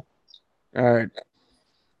 All right.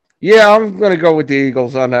 Yeah, I'm going to go with the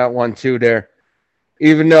Eagles on that one, too, there.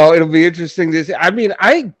 Even though it'll be interesting to see. I mean,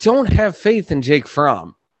 I don't have faith in Jake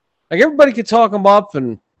Fromm. Like, everybody could talk him up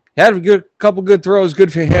and had a couple good throws.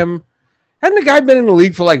 Good for him. Hadn't the guy been in the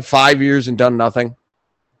league for like 5 years and done nothing?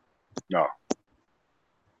 No.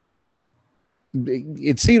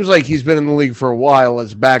 It seems like he's been in the league for a while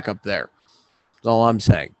as backup there. That's all I'm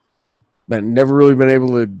saying. But never really been able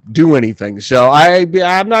to do anything. So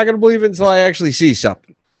I'm not going to believe it until I actually see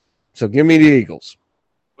something. So give me the Eagles.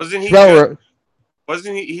 Wasn't he?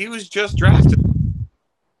 He was just drafted.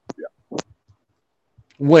 Yeah.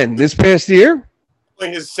 When? This past year?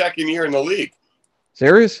 Playing his second year in the league.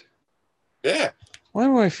 Serious? Yeah. Why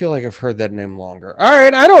do I feel like I've heard that name longer? All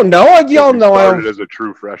right, I don't know. Y'all know. He started as a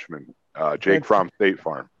true freshman. Jake Fromm State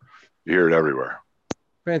Farm. You hear it everywhere.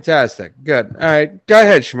 Fantastic. Good. All right. Go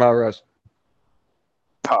ahead, Shamal Rose.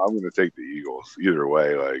 I'm going to take the Eagles. Either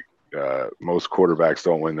way, most quarterbacks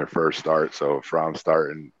don't win their first start, so if Fromm's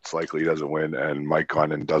starting, it's likely he doesn't win, and Mike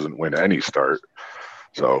Glennon doesn't win any start.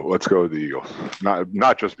 So let's go with the Eagles.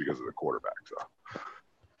 Not just because of the quarterback. So.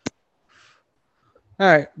 All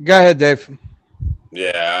right. Go ahead, Dave.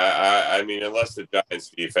 Yeah, I mean, unless the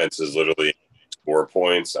Giants' defense is literally 4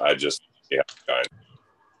 points, I just Giants.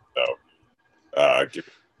 So, all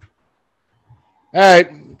right.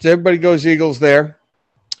 So everybody goes Eagles there.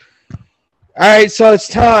 All right, so it's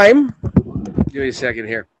time. Give me a second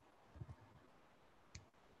here.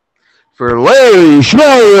 For Larry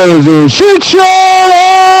Schmeller's Shit Show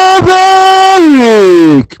of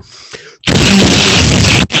the Week.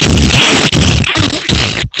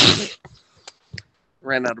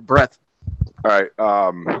 Ran out of breath. All right.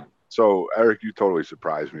 So, Eric, you totally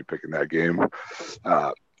surprised me picking that game.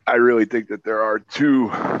 I really think that there are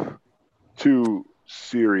two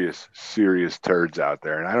serious turds out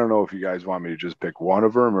there, and I don't know if you guys want me to just pick one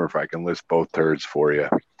of them or if I can list both turds for you.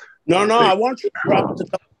 No, I want you to drop the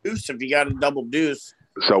double deuce if you got a double deuce.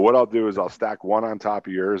 So what I'll do is I'll stack one on top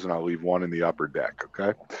of yours and I'll leave one in the upper deck,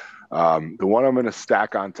 okay? The one I'm going to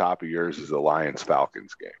stack on top of yours is the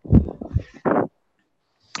Lions-Falcons game.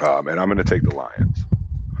 And I'm going to take the Lions.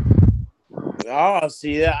 Oh,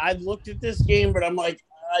 see, I looked at this game, but I'm like,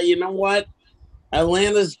 you know what?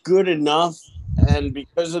 Atlanta's good enough. And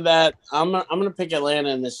because of that, I'm going to pick Atlanta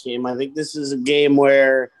in this game. I think this is a game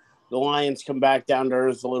where the Lions come back down to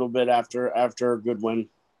earth a little bit after a good win.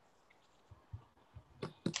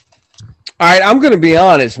 All right, I'm going to be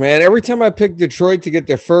honest, man. Every time I picked Detroit to get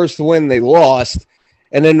their first win, they lost.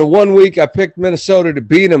 And then the 1 week I picked Minnesota to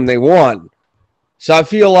beat them, they won. So I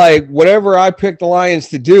feel like whatever I pick the Lions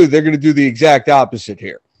to do, they're going to do the exact opposite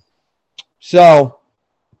here. So,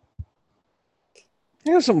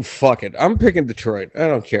 fuck it. I'm picking Detroit. I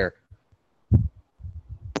don't care.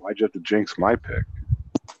 Why'd you have to jinx my pick?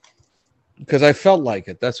 Because I felt like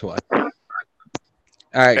it. That's why. All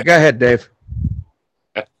right, go ahead, Dave.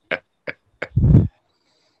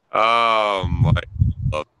 I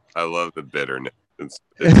love the bitterness.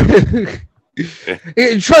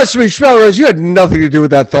 Trust me, Schmeller's, you had nothing to do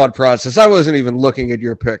with that thought process. I wasn't even looking at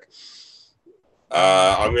your pick.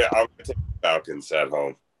 I'm gonna take the Falcons at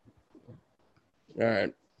home.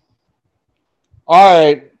 All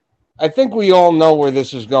right. I think we all know where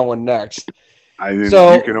this is going next. I mean,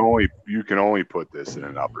 you can only put this in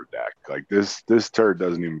an upper deck. Like this turd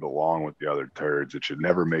doesn't even belong with the other turds. It should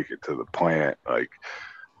never make it to the plant. Like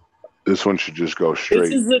this one should just go straight.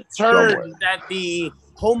 This is the turd that the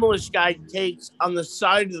homeless guy takes on the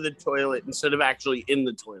side of the toilet instead of actually in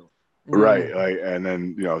the toilet. Right, like, and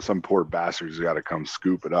then some poor bastards got to come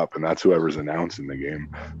scoop it up, and that's whoever's announcing the game.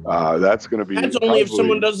 That's going to be. That's only if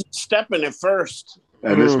someone doesn't step in it first.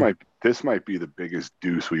 And this might be the biggest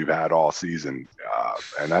deuce we've had all season,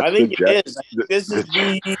 and that's I think it is. This is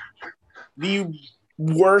the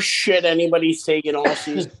worst shit anybody's taken all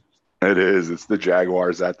season. It is. It's the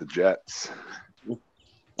Jaguars at the Jets.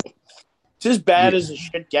 It's as bad as the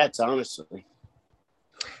shit gets, honestly.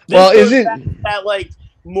 Well, is it that like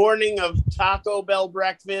morning of Taco Bell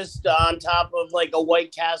breakfast on top of like a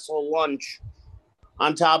White Castle lunch,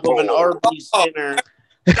 on top of an Arby's dinner?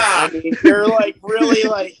 I mean, you're like really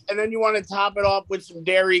like, and then you want to top it off with some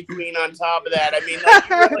Dairy Queen on top of that. I mean, like,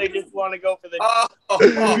 you really just want to go for the.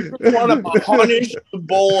 You just want to punish the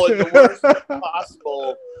bowl in the worst way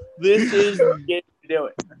possible. This is the game to do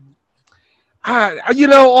it.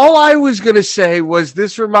 All I was going to say was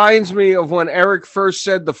this reminds me of when Eric first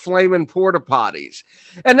said the flaming porta potties.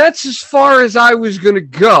 And that's as far as I was going to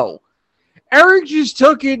go. Eric just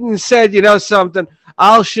took it and said, something,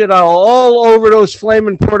 I'll shit all over those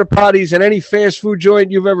flaming porta potties and any fast food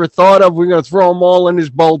joint you've ever thought of. We're going to throw them all in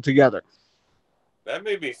his bowl together. That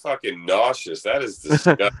made me fucking nauseous. That is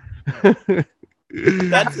disgusting.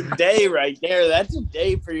 That's a day right there. That's a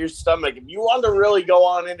day for your stomach. If you want to really go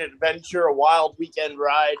on an adventure, a wild weekend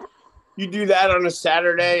ride, you do that on a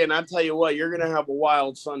Saturday, and I'll tell you what, you're going to have a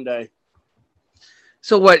wild Sunday.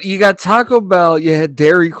 So what? You got Taco Bell. You had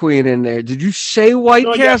Dairy Queen in there. Did you say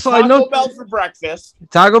White Castle? Taco Bell for breakfast.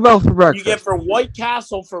 Taco Bell for breakfast. You get for White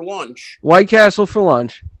Castle for lunch. White Castle for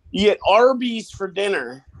lunch. You get Arby's for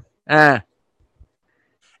dinner.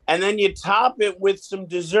 And then you top it with some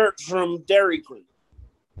dessert from Dairy Queen.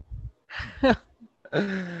 Oh,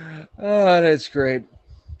 that's great.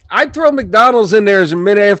 I'd throw McDonald's in there as a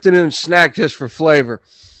mid-afternoon snack just for flavor.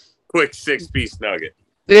 Quick 6-piece nugget.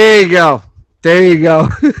 There you go. All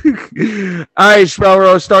right,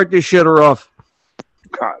 Spellrose, start this shitter off.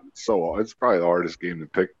 God, it's probably the hardest game to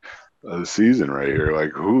pick of the season right here.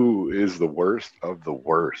 Like, who is the worst of the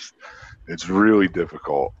worst? It's really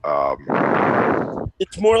difficult.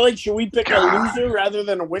 It's more like, should we pick a loser rather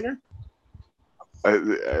than a winner?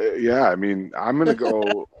 Yeah, I mean, I'm going to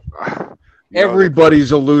go.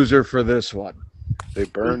 Everybody's a loser for this one. They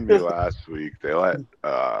burned me last week. They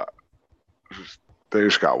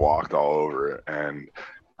just got walked all over it. And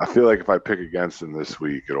I feel like if I pick against them this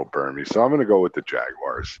week, it'll burn me. So I'm going to go with the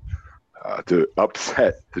Jaguars to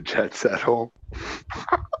upset the Jets at home.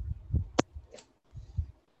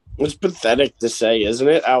 It's pathetic to say, isn't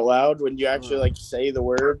it, out loud when you actually say the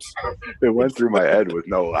words? It went through my head with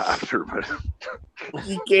no laughter, but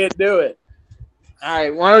you can't do it. All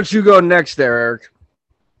right, why don't you go next there, Eric?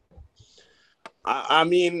 I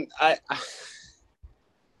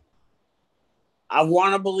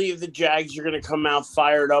want to believe the Jags are going to come out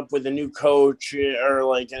fired up with a new coach or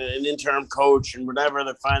like an interim coach and whatever.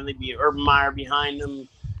 They'll finally be Urban Meyer behind them.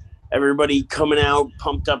 Everybody coming out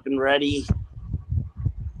pumped up and ready.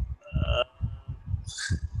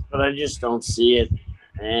 But I just don't see it.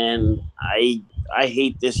 And I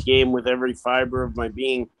hate this game with every fiber of my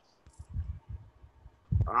being.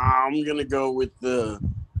 I'm going to go with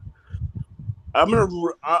I'm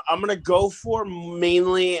gonna go for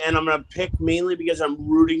mainly, and I'm gonna pick mainly because I'm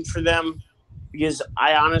rooting for them. Because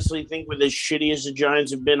I honestly think, with as shitty as the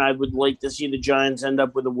Giants have been, I would like to see the Giants end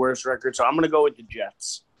up with a worse record. So I'm gonna go with the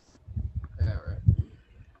Jets. All right.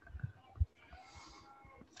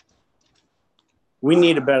 We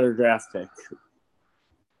need a better draft pick.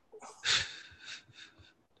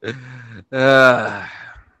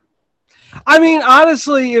 I mean,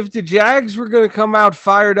 honestly, if the Jags were going to come out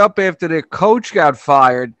fired up after their coach got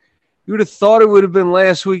fired, you would have thought it would have been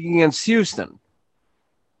last week against Houston.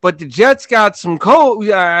 But the Jets got some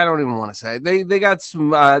I don't even want to say. They got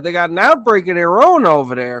some. They got an outbreak of their own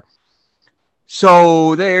over there.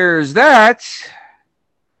 So there's that.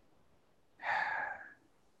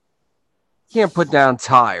 Can't put down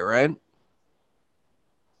Ty, right?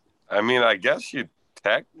 I mean, I guess you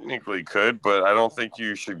technically could, but I don't think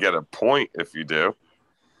you should get a point if you do.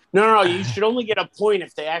 No, you should only get a point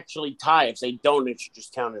if they actually tie. If they don't, it should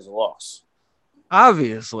just count as a loss.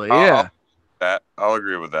 Obviously, yeah. I'll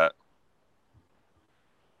agree with that.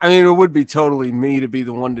 I mean, it would be totally me to be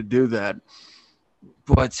the one to do that.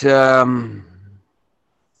 But, yeah,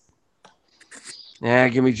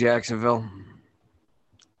 give me Jacksonville.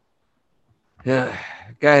 Yeah,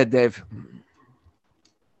 go ahead, Dave.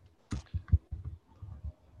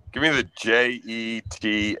 Give me the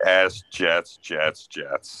Jets,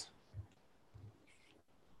 Jets.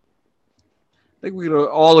 I think we can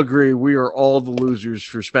all agree we are all the losers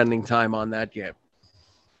for spending time on that game.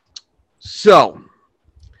 So,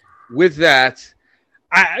 with that,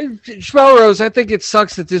 Schmelrose, I think it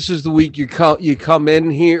sucks that this is the week you come in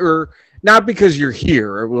here. Not because you're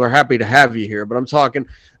here. We're happy to have you here, but I'm talking.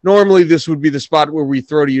 Normally, this would be the spot where we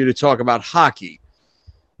throw to you to talk about hockey,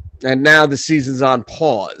 and now the season's on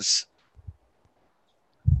pause.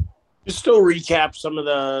 Just still recap some of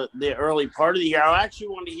the early part of the year. I actually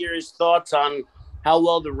want to hear his thoughts on how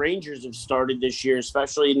well the Rangers have started this year,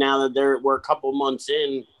 especially now that we're a couple months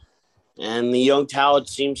in, and the young talent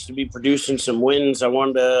seems to be producing some wins. I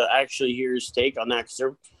wanted to actually hear his take on that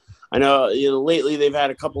because I know, lately they've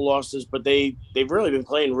had a couple losses, but they've really been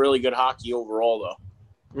playing really good hockey overall,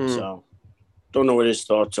 though. So, don't know what his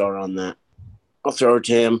thoughts are on that. I'll throw it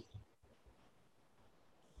to him.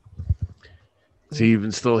 Is he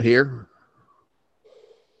even still here?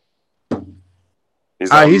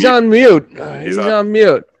 He's on mute. He's on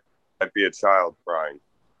mute. Might be a child crying.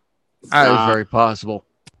 That is very possible.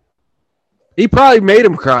 He probably made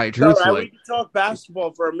him cry, truthfully. All right, we can talk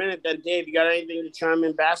basketball for a minute then, Dave. You got anything to chime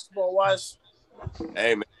in basketball-wise?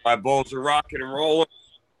 Hey, man, my Bulls are rocking and rolling.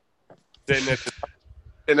 Sitting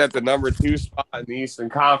at the number 2 spot in the Eastern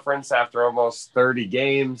Conference after almost 30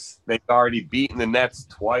 games. They've already beaten the Nets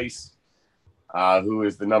twice, who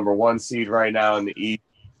is the number 1 seed right now in the East.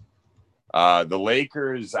 The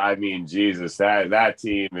Lakers, I mean, Jesus, that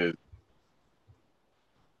team is –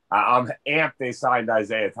 I'm amped they signed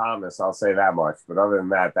Isaiah Thomas, I'll say that much. But other than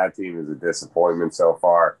that, that team is a disappointment so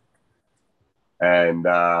far. And,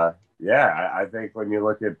 I think when you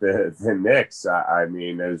look at the Knicks, I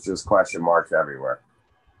mean, there's just question marks everywhere.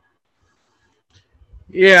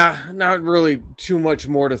 Yeah, not really too much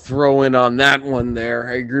more to throw in on that one there.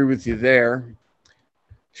 I agree with you there.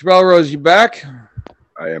 Schmelrose, you back?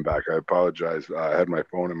 I am back. I apologize. I had my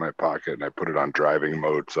phone in my pocket, and I put it on driving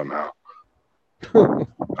mode somehow.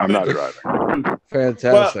 I'm not driving.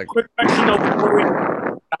 Fantastic. Well, quick question though before we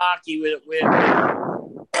hockey with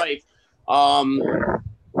wife.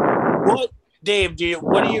 What, Dave?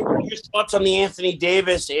 What are your thoughts on the Anthony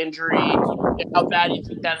Davis injury? How bad do you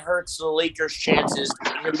think that hurts the Lakers' chances?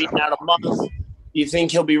 Him being out a month. Do you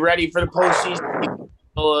think he'll be ready for the postseason?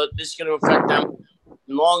 This is going to affect them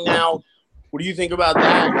long now. What do you think about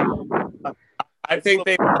that? I think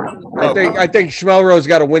Schmelrose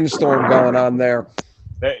got a windstorm going on there.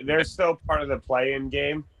 They're still part of the play-in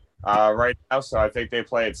game right now, so I think they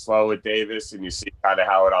play it slow with Davis, and you see kind of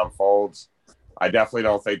how it unfolds. I definitely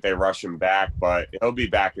don't think they rush him back, but he'll be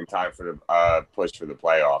back in time for the push for the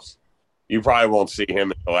playoffs. You probably won't see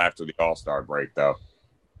him until after the All-Star break, though.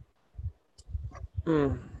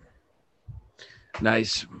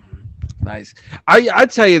 Nice. I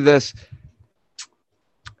tell you this.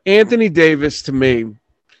 Anthony Davis, to me,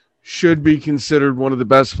 should be considered one of the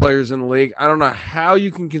best players in the league. I don't know how you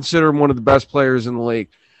can consider him one of the best players in the league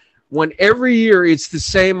when every year it's the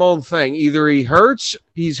same old thing. Either he's hurt,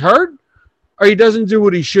 or he doesn't do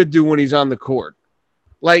what he should do when he's on the court.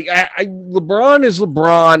 Like, LeBron is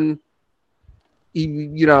LeBron.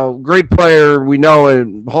 Great player. We know it,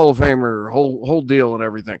 Hall of Famer, whole deal and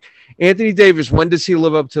everything. Anthony Davis, when does he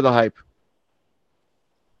live up to the hype?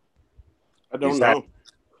 I don't know.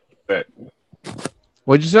 It.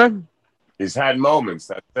 What'd you say? He's had moments.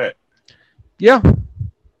 That's it. Yeah,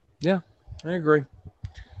 I agree.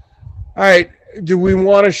 All right. Do we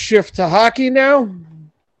want to shift to hockey now?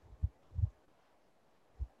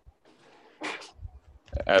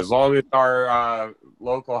 As long as our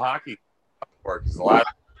local hockey works. The last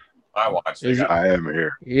I watched. I am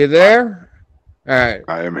here. You there? All right.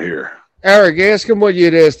 I am here. Eric, ask him what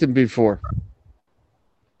you'd asked him before.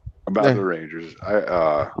 About the Rangers.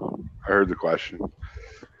 I heard the question.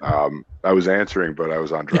 I was answering, but I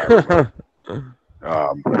was on driver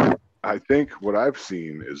mode. I think what I've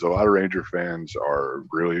seen is a lot of Ranger fans are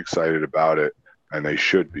really excited about it, and they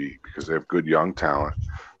should be because they have good young talent.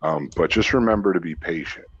 But just remember to be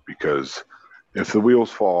patient because if the wheels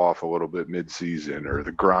fall off a little bit mid-season or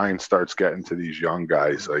the grind starts getting to these young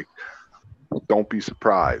guys, like, don't be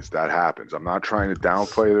surprised. That happens. I'm not trying to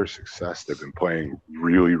downplay their success. They've been playing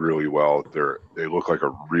really, really well. They look like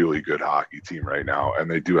a really good hockey team right now,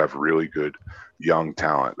 and they do have really good young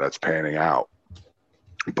talent that's panning out.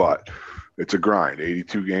 But it's a grind.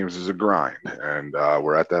 82 games is a grind, and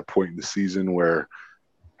we're at that point in the season where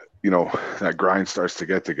that grind starts to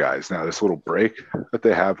get to guys. Now, this little break that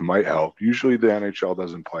they have might help. Usually the NHL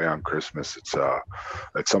doesn't play on Christmas. It's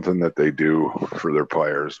something that they do for their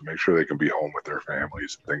players to make sure they can be home with their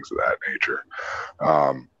families and things of that nature.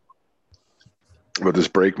 But this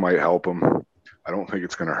break might help them. I don't think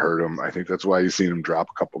it's going to hurt them. I think that's why you've seen them drop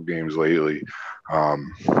a couple games lately.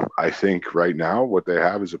 I think right now what they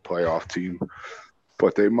have is a playoff team.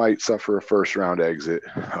 but they might suffer a first-round exit,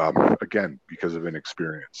 again, because of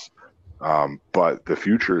inexperience. But the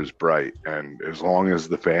future is bright, and as long as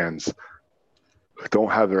the fans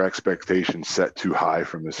don't have their expectations set too high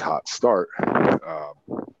from this hot start,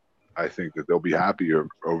 I think that they'll be happy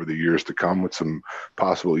over the years to come with some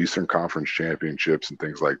possible Eastern Conference championships and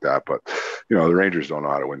things like that. But, the Rangers don't know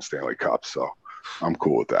how to win Stanley Cups, so I'm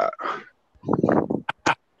cool with that.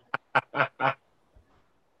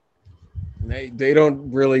 They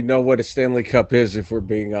don't really know what a Stanley Cup is, if we're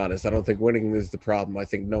being honest. I don't think winning is the problem. I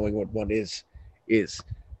think knowing what one is.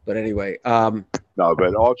 But anyway. No,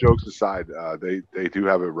 but all jokes aside, they do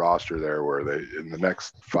have a roster there where they, in the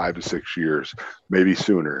next 5 to 6 years, maybe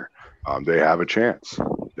sooner, they have a chance.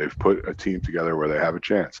 They've put a team together where they have a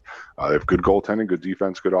chance. They have good goaltending, good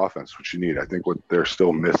defense, good offense, which you need. I think what they're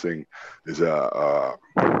still missing is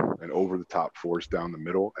an over-the-top force down the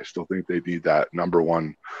middle. I still think they need that number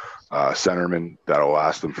one centerman that'll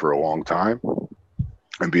last them for a long time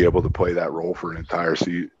and be able to play that role for an entire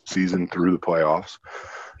season through the playoffs.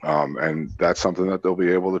 And that's something that they'll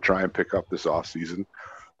be able to try and pick up this offseason.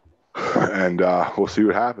 And we'll see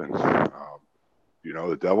what happens.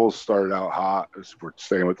 The Devils started out hot. As we're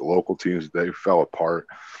staying with the local teams, they fell apart.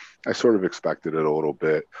 I sort of expected it a little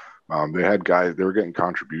bit. They had guys, they were getting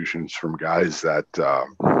contributions from guys that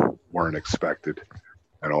weren't expected.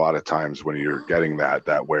 And a lot of times when you're getting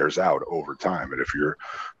that wears out over time. And if you're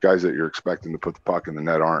guys that you're expecting to put the puck in the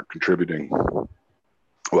net aren't contributing,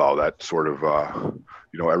 well, that sort of,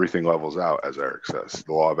 everything levels out, as Eric says,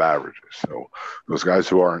 the law of averages. So those guys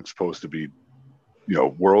who aren't supposed to be,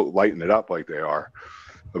 world lighting it up like they are,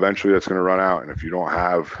 eventually that's going to run out. And if you don't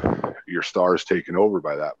have your stars taken over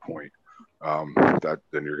by that point,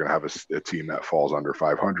 then you're going to have a team that falls under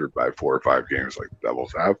 500 by 4 or 5 games like the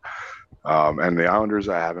Devils have. And the Islanders,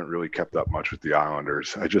 I haven't really kept up much with the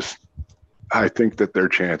Islanders. I think that their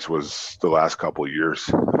chance was the last couple of years.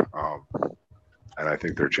 And I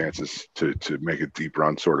think their chances to make a deep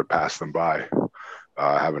run sort of pass them by,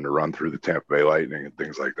 having to run through the Tampa Bay Lightning and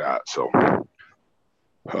things like that. So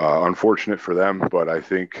unfortunate for them, but I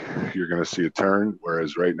think you're going to see a turn.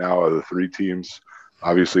 Whereas right now, of the 3 teams,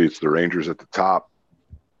 obviously it's the Rangers at the top.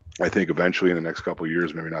 I think eventually in the next couple of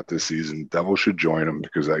years, maybe not this season, Devils should join them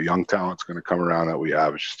because that young talent's going to come around that we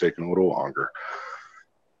have. It's just taking a little longer.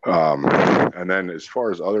 And then as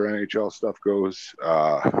far as other NHL stuff goes,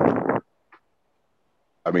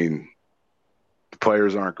 the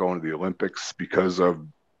players aren't going to the Olympics because of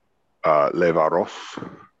le virus.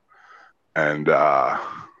 And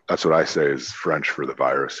that's what I say is French for the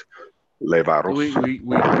virus. Le virus. We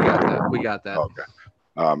got that. Okay.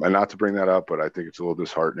 And not to bring that up, but I think it's a little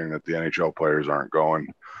disheartening that the NHL players aren't going,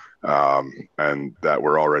 and that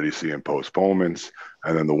we're already seeing postponements.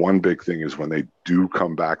 And then the one big thing is when they do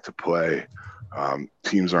come back to play,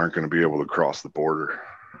 teams aren't going to be able to cross the border.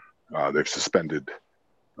 They've suspended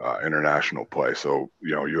international play. So,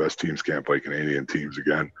 U.S. teams can't play Canadian teams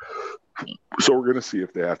again. So we're going to see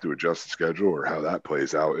if they have to adjust the schedule or how that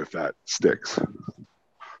plays out, if that sticks.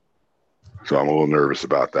 So I'm a little nervous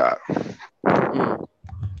about that.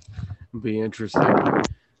 Be interesting.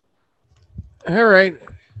 All right.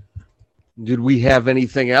 Did we have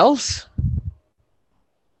anything else?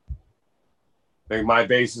 I think my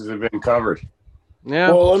bases have been covered. Yeah.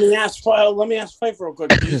 Well, let me ask Fife real quick.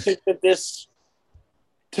 Do you think that this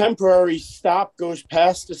temporary stop goes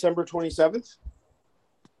past December 27th?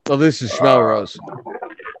 Well, this is Schmelrose.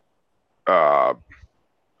 I'm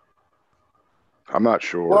not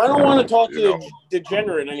sure. Well, I don't want to talk to the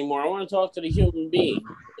degenerate anymore. I want to talk to the human being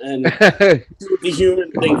and the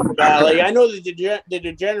human thing about. Like, I know the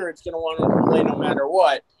degenerate's going to want to play no matter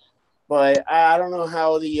what, but I don't know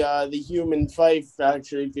how the human Fife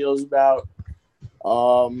actually feels about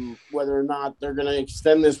whether or not they're going to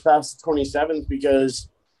extend this past the 27th, because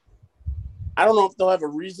I don't know if they'll have a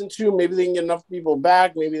reason to. Maybe they can get enough people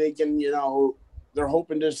back. Maybe they can, they're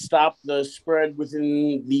hoping to stop the spread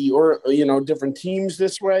within the different teams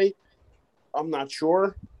this way. I'm not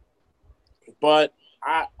sure, but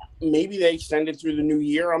maybe they extend it through the new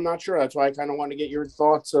year. I'm not sure. That's why I kind of want to get your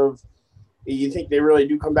thoughts of, you think they really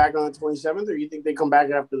do come back on the 27th, or you think they come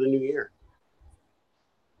back after the new year?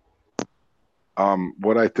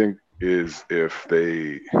 What I think is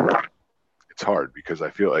it's hard because I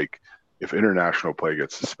feel like if international play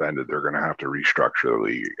gets suspended, they're going to have to restructure the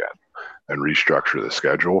league again and restructure the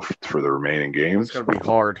schedule for the remaining games. It's going to be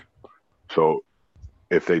hard. So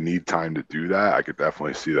if they need time to do that, I could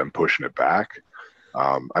definitely see them pushing it back.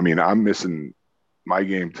 I'm missing my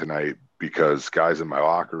game tonight because guys in my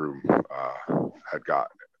locker room had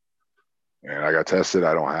gotten it. And I got tested.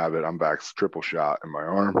 I don't have it. I'm back triple shot in my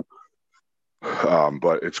arm.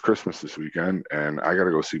 But it's Christmas this weekend, and I got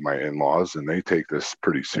to go see my in-laws, and they take this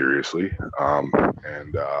pretty seriously.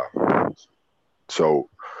 So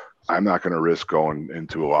I'm not going to risk going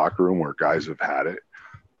into a locker room where guys have had it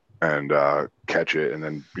and catch it and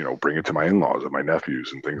then, bring it to my in-laws and my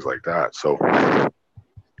nephews and things like that. So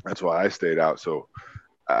that's why I stayed out. So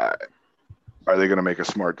are they going to make a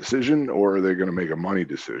smart decision, or are they going to make a money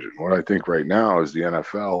decision? What I think right now is the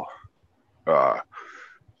NFL,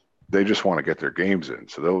 they just want to get their games in.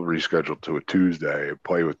 So they'll reschedule to a Tuesday,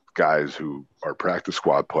 play with guys who are practice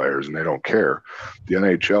squad players, and they don't care. The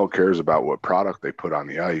NHL cares about what product they put on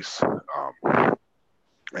the ice.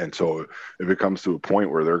 And so if it comes to a point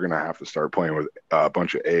where they're going to have to start playing with a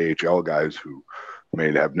bunch of AHL guys who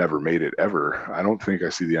may have never made it ever, I don't think I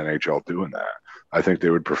see the NHL doing that. I think they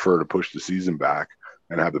would prefer to push the season back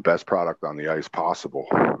and have the best product on the ice possible,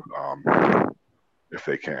 if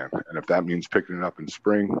they can. And if that means picking it up in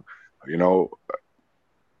spring,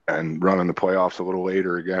 and running the playoffs a little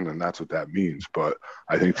later again, and that's what that means. But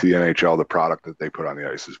I think to the NHL, the product that they put on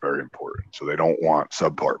the ice is very important. So they don't want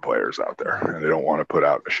subpar players out there, and they don't want to put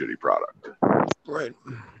out a shitty product. Right.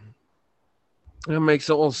 That makes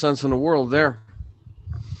all sense in the world there.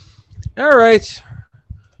 All right.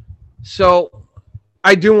 So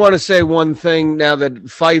I do want to say one thing now that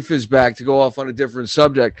Fife is back, to go off on a different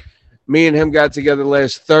subject. Me and him got together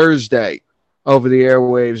last Thursday over the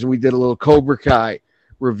airwaves, and we did a little Cobra Kai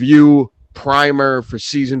review primer for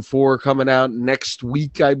season 4 coming out next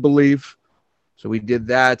week, I believe. So we did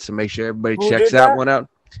that, so make sure everybody checks that one out.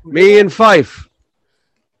 Me and Fife.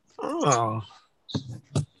 Oh.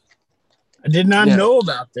 I did not know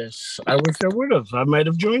about this. I wish I would have. I might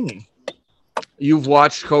have joined you. You've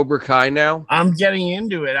watched Cobra Kai now? I'm getting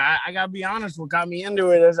into it. I got to be honest. What got me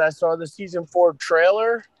into it is I saw the season 4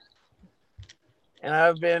 trailer. And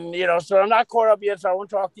I've been, so I'm not caught up yet, so I won't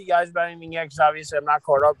talk to you guys about anything yet, because obviously I'm not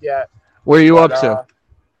caught up yet. Where are you up to?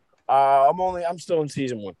 I'm still in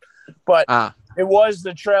season 1. But it was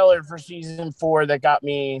the trailer for season 4 that got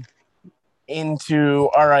me into,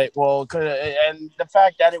 all right, well, and the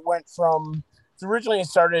fact that it went from, originally it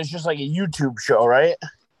started as just like a YouTube show, right?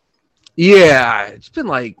 Yeah, it's been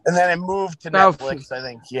like... And then it moved to Netflix, I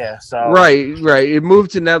think, yeah. So Right. It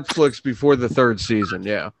moved to Netflix before the 3rd season,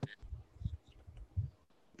 yeah.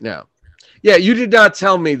 Yeah, you did not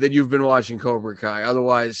tell me that you've been watching Cobra Kai.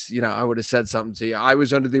 Otherwise, I would have said something to you. I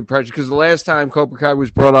was under the impression, because the last time Cobra Kai was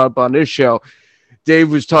brought up on this show, Dave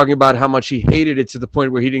was talking about how much he hated it to the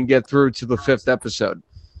point where he didn't get through to the 5th episode.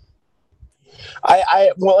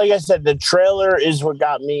 Well, like I said, the trailer is what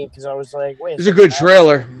got me, because I was like, wait. It's a good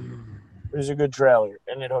trailer. It was a good trailer,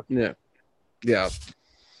 and it hooked me. Yeah.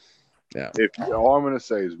 All I'm going to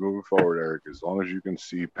say is, moving forward, Eric, as long as you can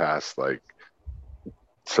see past, like,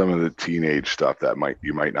 some of the teenage stuff that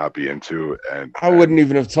you might not be into, and I wouldn't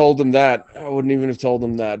even have told him that.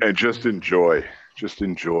 And just enjoy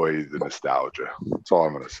the nostalgia. That's all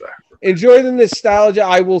I'm going to say. Enjoy the nostalgia.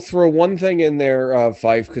 I will throw one thing in there,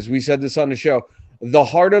 Fife, because we said this on the show. The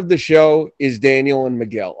heart of the show is Daniel and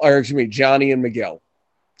Miguel, or excuse me, Johnny and Miguel.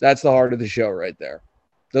 That's the heart of the show right there.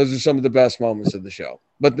 Those are some of the best moments of the show.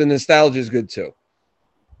 But the nostalgia is good too.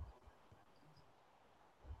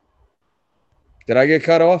 Did I get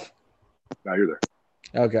cut off? No, you're there.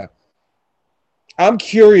 Okay. I'm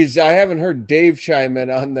curious. I haven't heard Dave chime in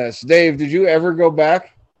on this. Dave, did you ever go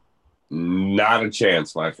back? Not a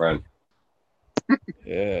chance, my friend.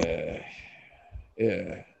 Yeah.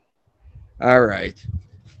 All right.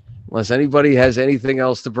 Unless anybody has anything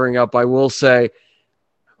else to bring up, I will say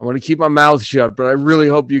I'm going to keep my mouth shut, but I really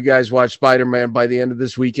hope you guys watch Spider-Man by the end of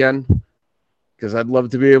this weekend, because I'd love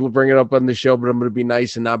to be able to bring it up on the show, but I'm going to be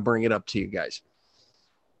nice and not bring it up to you guys.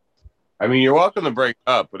 I mean, you're welcome to break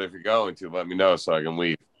up, but if you're going to, let me know so I can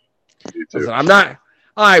leave. Listen,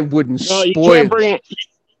 I wouldn't spoil it.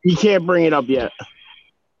 You can't bring it up yet.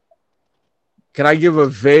 Can I give a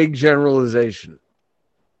vague generalization?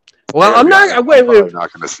 Well, I'm not. Wait. I'm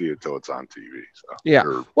not going to see it till it's on TV. So.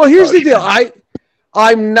 Yeah. Well, here's the deal.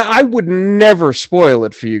 I would never spoil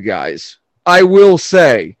it for you guys. I will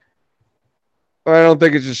say, I don't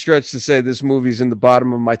think it's a stretch to say this movie's in the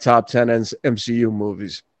bottom of my top 10 MCU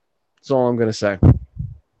movies. That's all I'm going to say.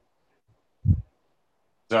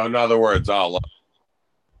 So, in other words,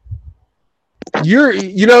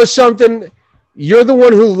 You know something? You're the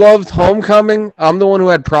one who loved Homecoming. I'm the one who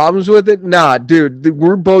had problems with it. Nah, dude,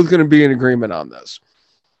 we're both going to be in agreement on this.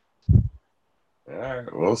 All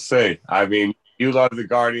right, we'll see. I mean, you love the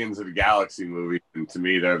Guardians of the Galaxy movie, and to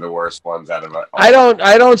me, they're the worst ones out of it.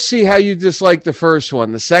 I don't see how you dislike the first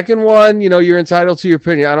one. The second one, you're entitled to your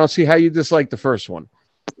opinion. I don't see how you dislike the first one.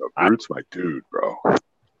 Groot's my dude, bro.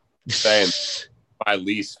 saying my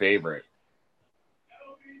least favorite.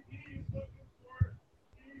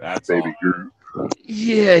 That's Baby all. Groot.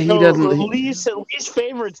 Yeah, he doesn't. Least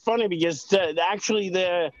favorite's funny because actually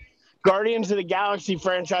the Guardians of the Galaxy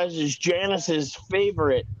franchise is Janice's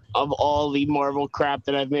favorite of all the Marvel crap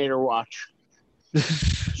that I've made her watch.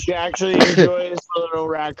 She actually enjoys the little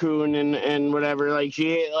raccoon and whatever. Like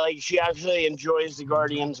she actually enjoys the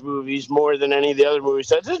Guardians movies more than any of the other movies.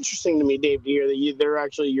 So it's interesting to me, Dave, to hear that they're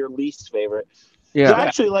actually your least favorite. Yeah, I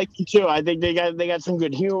actually like them too. I think they got some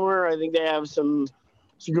good humor. I think they have some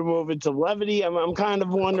good moments of levity. I'm kind of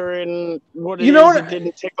wondering what it is that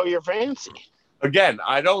didn't tickle your fancy. Again,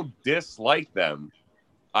 I don't dislike them.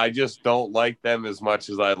 I just don't like them as much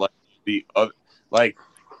as I like the other. Like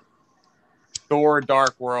Thor: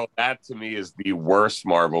 Dark World, that to me is the worst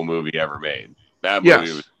Marvel movie ever made. That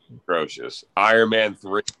movie was atrocious. Iron Man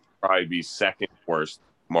 3 would probably be second worst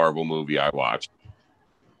Marvel movie I watched.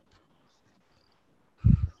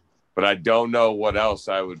 But I don't know what else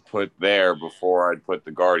I would put there before I'd put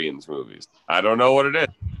the Guardians movies. I don't know what it is.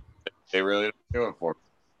 They really don't do it for me.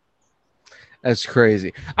 That's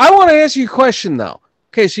crazy. I want to ask you a question, though.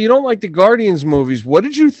 Okay, so you don't like the Guardians movies. What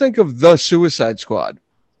did you think of The Suicide Squad?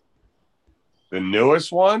 The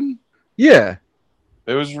newest one? Yeah.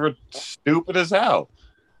 It was stupid as hell.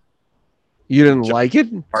 You didn't like it?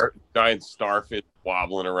 Giant starfish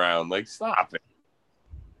wobbling around. Like, stop it.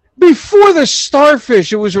 Before the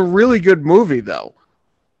starfish, it was a really good movie, though.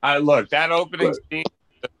 Look, that opening scene,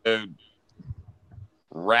 the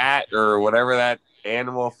rat or whatever that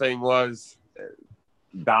animal thing was,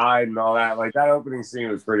 died and all that. Like, that opening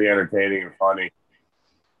scene was pretty entertaining and funny.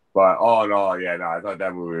 But all in all, yeah, no, I thought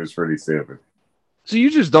that movie was pretty stupid. So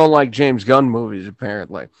you just don't like James Gunn movies,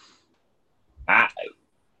 apparently. I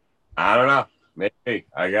don't know. Maybe,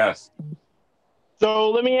 I guess.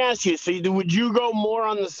 So let me ask you, so would you go more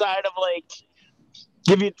on the side of, like,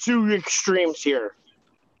 give you two extremes here?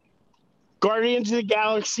 Guardians of the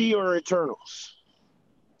Galaxy or Eternals?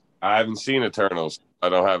 I haven't seen Eternals. I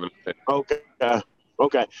don't have an opinion.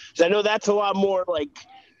 Okay. So I know that's a lot more, like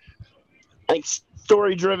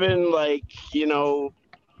story-driven, like, you know,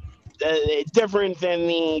 different than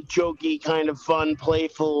the jokey kind of fun,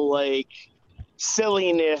 playful, like,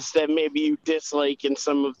 silliness that maybe you dislike in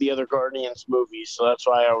some of the other Guardians movies. So that's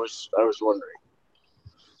why I was wondering.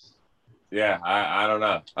 Yeah, I don't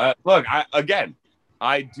know. Look,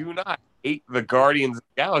 I do not hate the Guardians of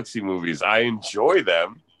the Galaxy movies. I enjoy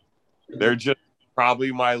them. They're just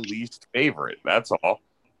probably my least favorite. That's all.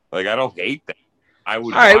 Like, I don't hate them. I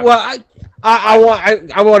would. All right. Well,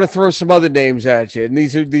 I want to throw some other names at you, and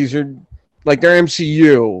these are like they're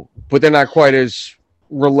MCU, but they're not quite as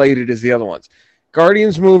related as the other ones.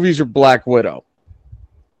 Guardians movies or Black Widow?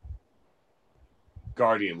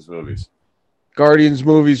 Guardians movies. Guardians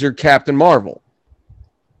movies or Captain Marvel?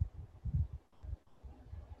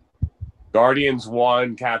 Guardians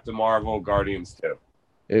 1, Captain Marvel, Guardians 2.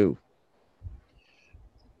 Ew.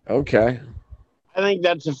 Okay. I think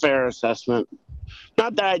that's a fair assessment.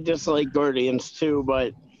 Not that I dislike Guardians 2,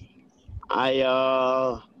 but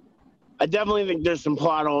I definitely think there's some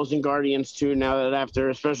plot holes in Guardians 2 now that after,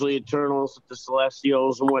 especially Eternals with the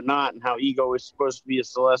Celestials and whatnot, and how Ego is supposed to be a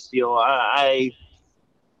Celestial. I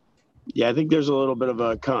think there's a little bit of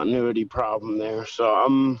a continuity problem there.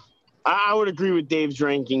 So I would agree with Dave's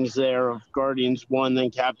rankings there of Guardians 1, then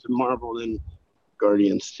Captain Marvel, then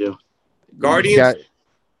Guardians 2. Guardians,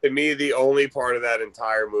 to me, the only part of that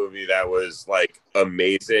entire movie that was like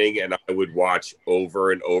amazing and I would watch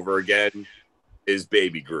over and over again is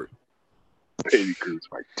Baby Groot. Baby Groot's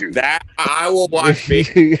my dude. That I will watch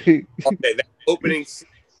Baby Groot all day. That opening scene,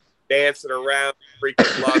 dancing around,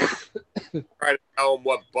 freaking love, trying to tell him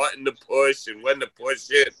what button to push and when to push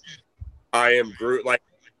it. I am Groot, like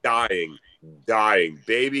dying.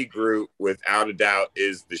 Baby Groot, without a doubt,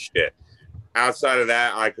 is the shit. Outside of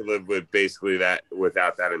that, I could live with basically that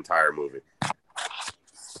without that entire movie.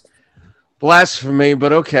 Blasphemy,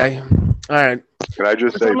 but okay. All right. Can I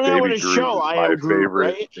just say Baby Groot is my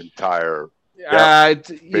favorite entire...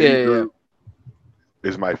 Baby Groot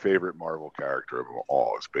is my favorite Marvel character of them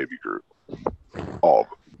all. It's Baby Groot. All of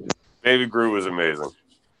them. Baby Groot was amazing.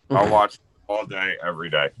 I'll watch all day, every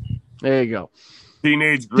day. There you go.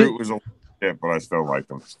 Teenage Groot was a shit, but I still like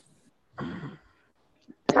them.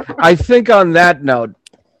 I think on that note,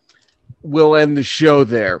 we'll end the show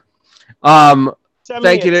there.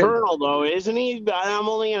 Thank you. Eternal, though, isn't he? I'm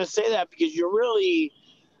only going to say that because you really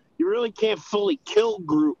can't fully kill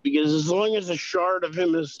Groot, because as long as a shard of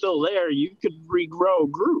him is still there, you could regrow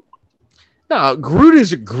Groot. No, Groot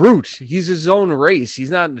is a Groot. He's his own race.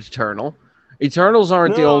 He's not an Eternal. Eternals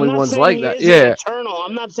aren't the only ones like that. Yeah. Eternal. eternal.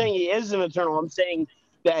 I'm not saying he isn't eternal. I'm saying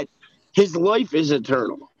that his life is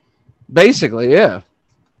eternal. Basically, yeah.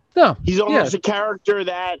 No, he's almost a character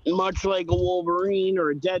that, much like a Wolverine or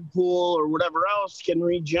a Deadpool or whatever else, can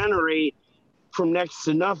regenerate from next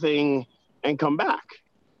to nothing and come back.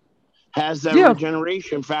 Has that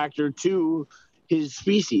regeneration factor to his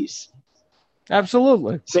species.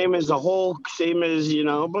 Absolutely. Same as the Hulk, same as,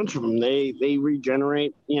 a bunch of them. They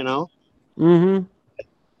regenerate, Mm-hmm.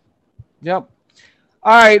 Yep.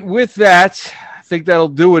 All right, with that, I think that'll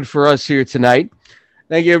do it for us here tonight.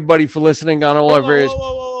 Thank you, everybody, for listening on all our various...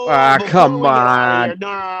 come on.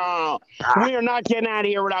 No. We are not getting out of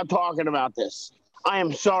here without talking about this. I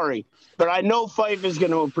am sorry, but I know Fife is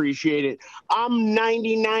going to appreciate it. I'm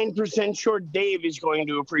 99% sure Dave is going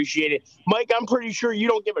to appreciate it. Mike, I'm pretty sure you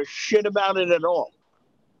don't give a shit about it at all.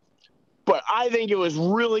 But I think it was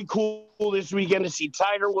really cool this weekend to see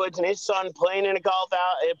Tiger Woods and his son playing in a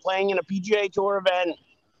playing in a PGA Tour event,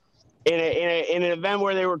 in an event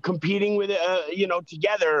where they were competing with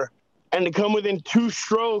together, and to come within 2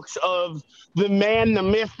 strokes of the man, the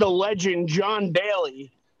myth, the legend, John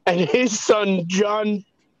Daly, and his son John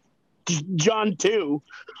too.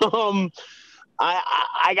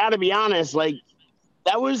 I got to be honest,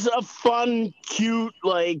 that was a fun, cute,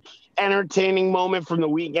 entertaining moment from the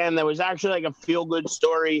weekend. That was actually a feel-good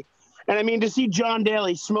story. And I mean, to see John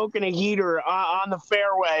Daly smoking a heater on the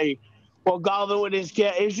fairway while golfing with his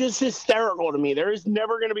kid, it's just hysterical to me. There is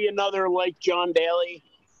never going to be another like John Daly.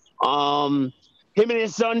 Him and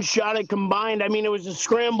his son shot it combined. I mean, it was a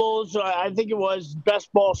scramble, so I think it was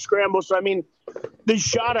best ball scramble. So, I mean, they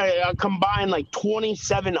shot a combined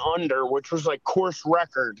 27 under, which was course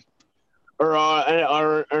record or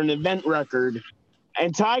an event record.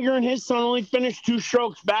 And Tiger and his son only finished 2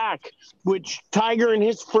 strokes back, which Tiger in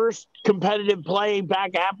his first competitive play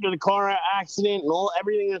back after the car accident and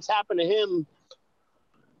everything that's happened to him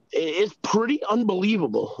is pretty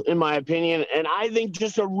unbelievable, in my opinion. And I think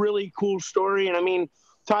just a really cool story. And I mean,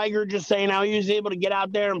 Tiger just saying how he was able to get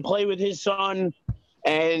out there and play with his son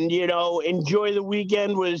and, enjoy the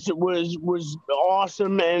weekend was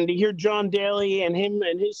awesome. And to hear John Daly and him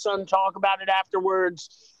and his son talk about it afterwards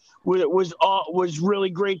was really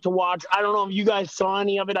great to watch. I don't know if you guys saw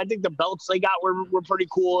any of it. I think the belts they got were pretty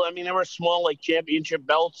cool. I mean, they were small, championship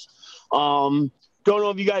belts. Don't know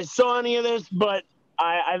if you guys saw any of this, but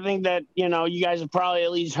I think that, you guys have probably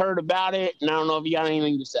at least heard about it, and I don't know if you got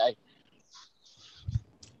anything to say.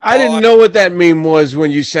 I didn't know what that meme was when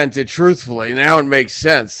you sent it truthfully. Now it makes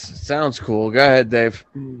sense. Sounds cool. Go ahead, Dave.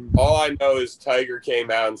 All I know is Tiger came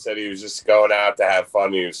out and said he was just going out to have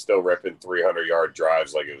fun. He was still ripping 300-yard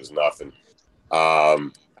drives like it was nothing.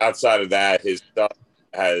 Outside of that, his son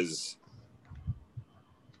has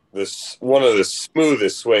one of the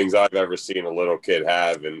smoothest swings I've ever seen a little kid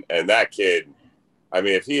have. And that kid, I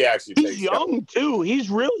mean, if he actually takes... He's young, too. He's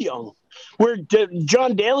real young. Where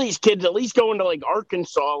John Daly's kids at least going to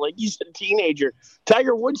Arkansas, he's a teenager.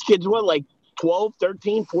 Tiger Woods' kids, 12,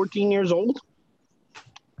 13, 14 years old?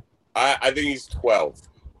 I think he's 12.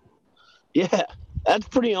 Yeah, that's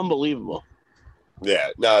pretty unbelievable. Yeah,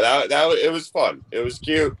 no, that it was fun. It was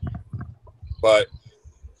cute. But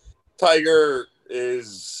Tiger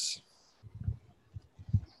is,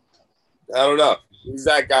 I don't know. He's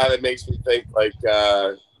that guy that makes me think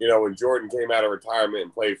when Jordan came out of retirement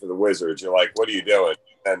and played for the Wizards, you're like, what are you doing?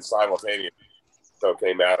 And simultaneously, so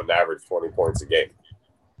came out and averaged 20 points a game.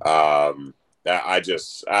 I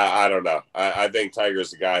don't know. I think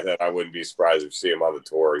Tiger's the guy that I wouldn't be surprised if you see him on the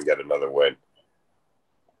tour and get another win.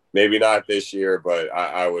 Maybe not this year, but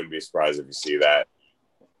I wouldn't be surprised if you see that.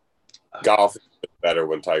 Golf is better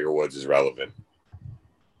when Tiger Woods is relevant.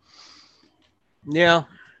 Yeah.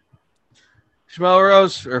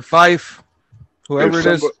 Schmelrose or Fife, whoever it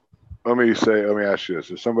is. Let me ask you this.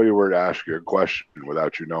 If somebody were to ask you a question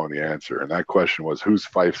without you knowing the answer, and that question was, who's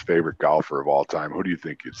Fife's favorite golfer of all time, who do you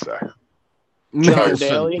think you'd say? John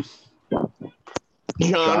Daly.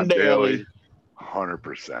 John Daly.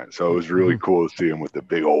 100%. So it was really cool to see him with the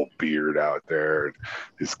big old beard out there and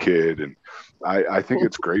his kid. And I think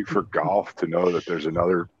it's great for golf to know that there's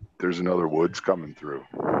another Woods coming through,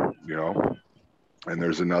 and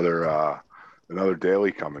there's another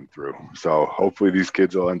Daly coming through. So hopefully these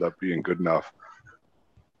kids will end up being good enough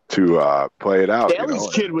to play it out. Daly's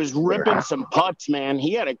kid was ripping some putts, man.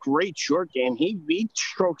 He had a great short game. He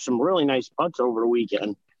stroked some really nice putts over the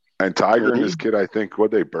weekend. And Tiger and his kid, I think,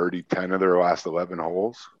 they birdied 10 of their last 11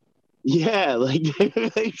 holes? Yeah,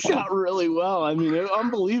 they shot really well. I mean, it was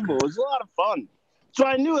unbelievable. It was a lot of fun. So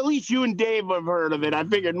I knew at least you and Dave have heard of it. I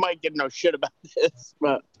figured Mike didn't know shit about this,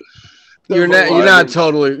 but you're not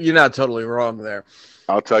totally wrong there.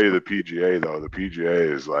 I'll tell you the PGA, though. The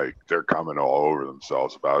PGA is like they're coming all over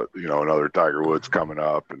themselves about, another Tiger Woods coming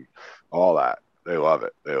up and all that. They love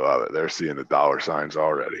it. They love it. They're seeing the dollar signs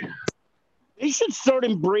already. They should start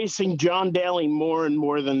embracing John Daly more and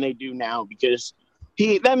more than they do now, because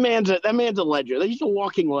that man's a legend. He's a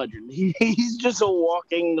walking legend. He's just a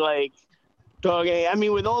walking dog. I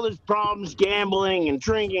mean, with all his problems, gambling and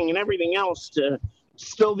drinking and everything else, to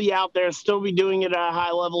still be out there, still be doing it at a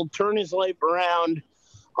high level, turn his life around,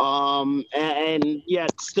 and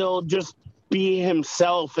yet still just be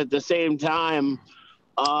himself at the same time.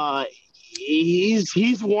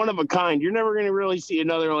 He's one of a kind. You're never going to really see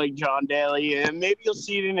another like John Daly, and maybe you'll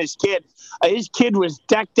see it in his kid. His kid was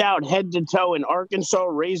decked out head to toe in Arkansas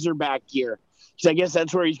Razorback gear. So I guess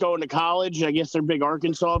that's where he's going to college. I guess they're big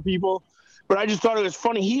Arkansas people. But I just thought it was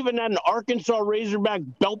funny. He even had an Arkansas Razorback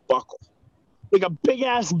belt buckle, like a big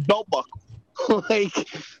ass belt buckle.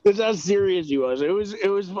 That's how serious he was. It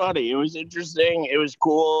was funny. It was interesting. It was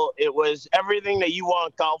cool. It was everything that you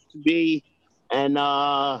want golf to be. And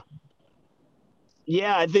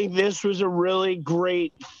yeah, I think this was a really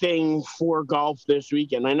great thing for golf this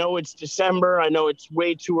weekend. I know it's December. I know it's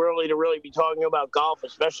way too early to really be talking about golf,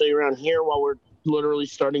 especially around here while we're literally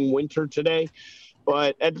starting winter today.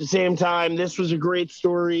 But at the same time, this was a great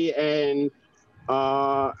story, and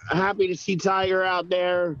happy to see Tiger out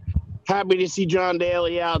there, happy to see John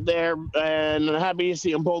Daly out there, and happy to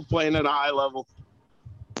see them both playing at a high level.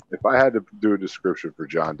 If I had to do a description for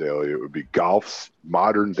John Daly, it would be golf's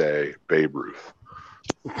modern-day Babe Ruth.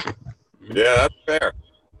 Yeah, that's fair.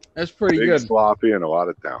 That's pretty Big, good. Sloppy, and a lot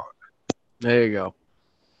of talent. There you go.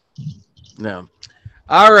 No.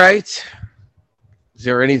 All right. Is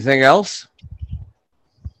there anything else?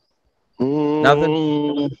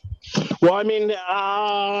 Nothing? Well, I mean,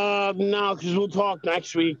 no, because we'll talk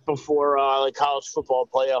next week before the college football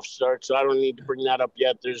playoff starts, so I don't need to bring that up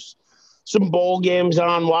yet. There's some bowl games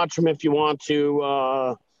on. Watch them if you want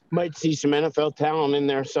to. Might see some NFL talent in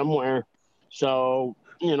there somewhere. So,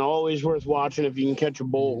 always worth watching if you can catch a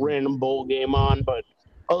random bowl game on. But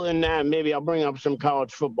other than that, maybe I'll bring up some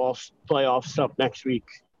college football playoff stuff next week.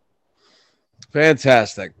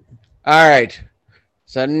 Fantastic. All right.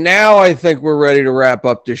 So now I think we're ready to wrap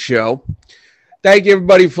up the show. Thank you,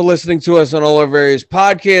 everybody, for listening to us on all our various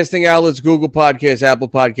podcasting outlets: Google Podcasts, Apple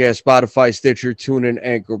Podcasts, Spotify, Stitcher, TuneIn,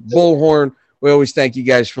 Anchor, Bullhorn. We always thank you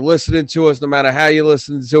guys for listening to us, no matter how you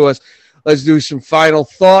listen to us. Let's do some final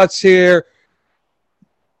thoughts here.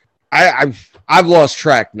 I've lost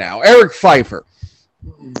track now. Eric Pfeiffer.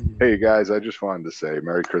 Hey, guys, I just wanted to say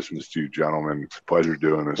Merry Christmas to you, gentlemen. It's a pleasure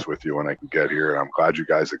doing this with you when I can get here, and I'm glad you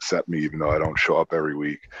guys accept me, even though I don't show up every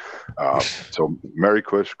week. So Merry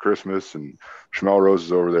Christmas, and Shmel Rose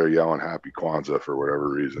is over there yelling Happy Kwanzaa for whatever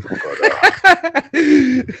reason. But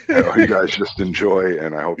I hope you guys just enjoy,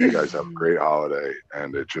 and I hope you guys have a great holiday,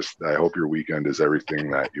 and I hope your weekend is everything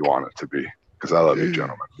that you want it to be, because I love you,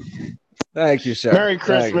 gentlemen. Thank you, sir. Merry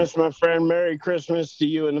Christmas, my friend. Merry Christmas to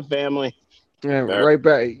you and the family. Yeah, right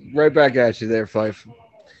back at you there, Fife.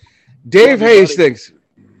 Dave Hastings.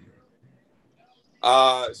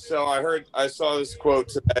 So I saw this quote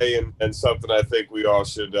today, and something I think we all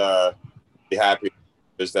should be happy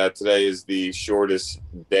is that today is the shortest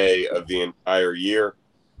day of the entire year.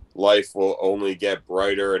 Life will only get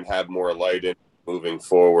brighter and have more light in moving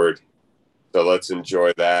forward. So let's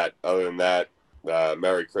enjoy that. Other than that,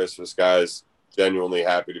 Merry Christmas, guys. Genuinely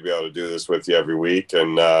happy to be able to do this with you every week,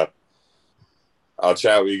 and I'll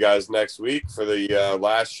chat with you guys next week for the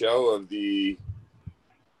last show of the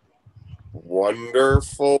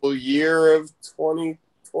wonderful year of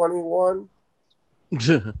 2021.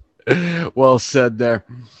 Well said there.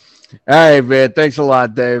 All right, man. Thanks a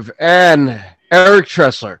lot, Dave. And Eric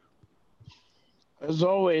Tressler. As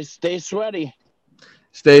always, stay sweaty.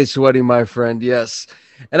 Stay sweaty, my friend. Yes.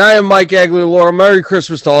 And I am Mike Aguilar. Merry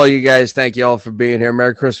Christmas to all you guys. Thank you all for being here.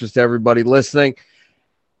 Merry Christmas to everybody listening.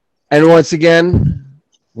 And once again,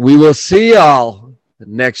 we will see y'all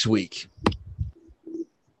next week.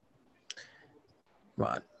 Come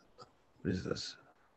on. What is this?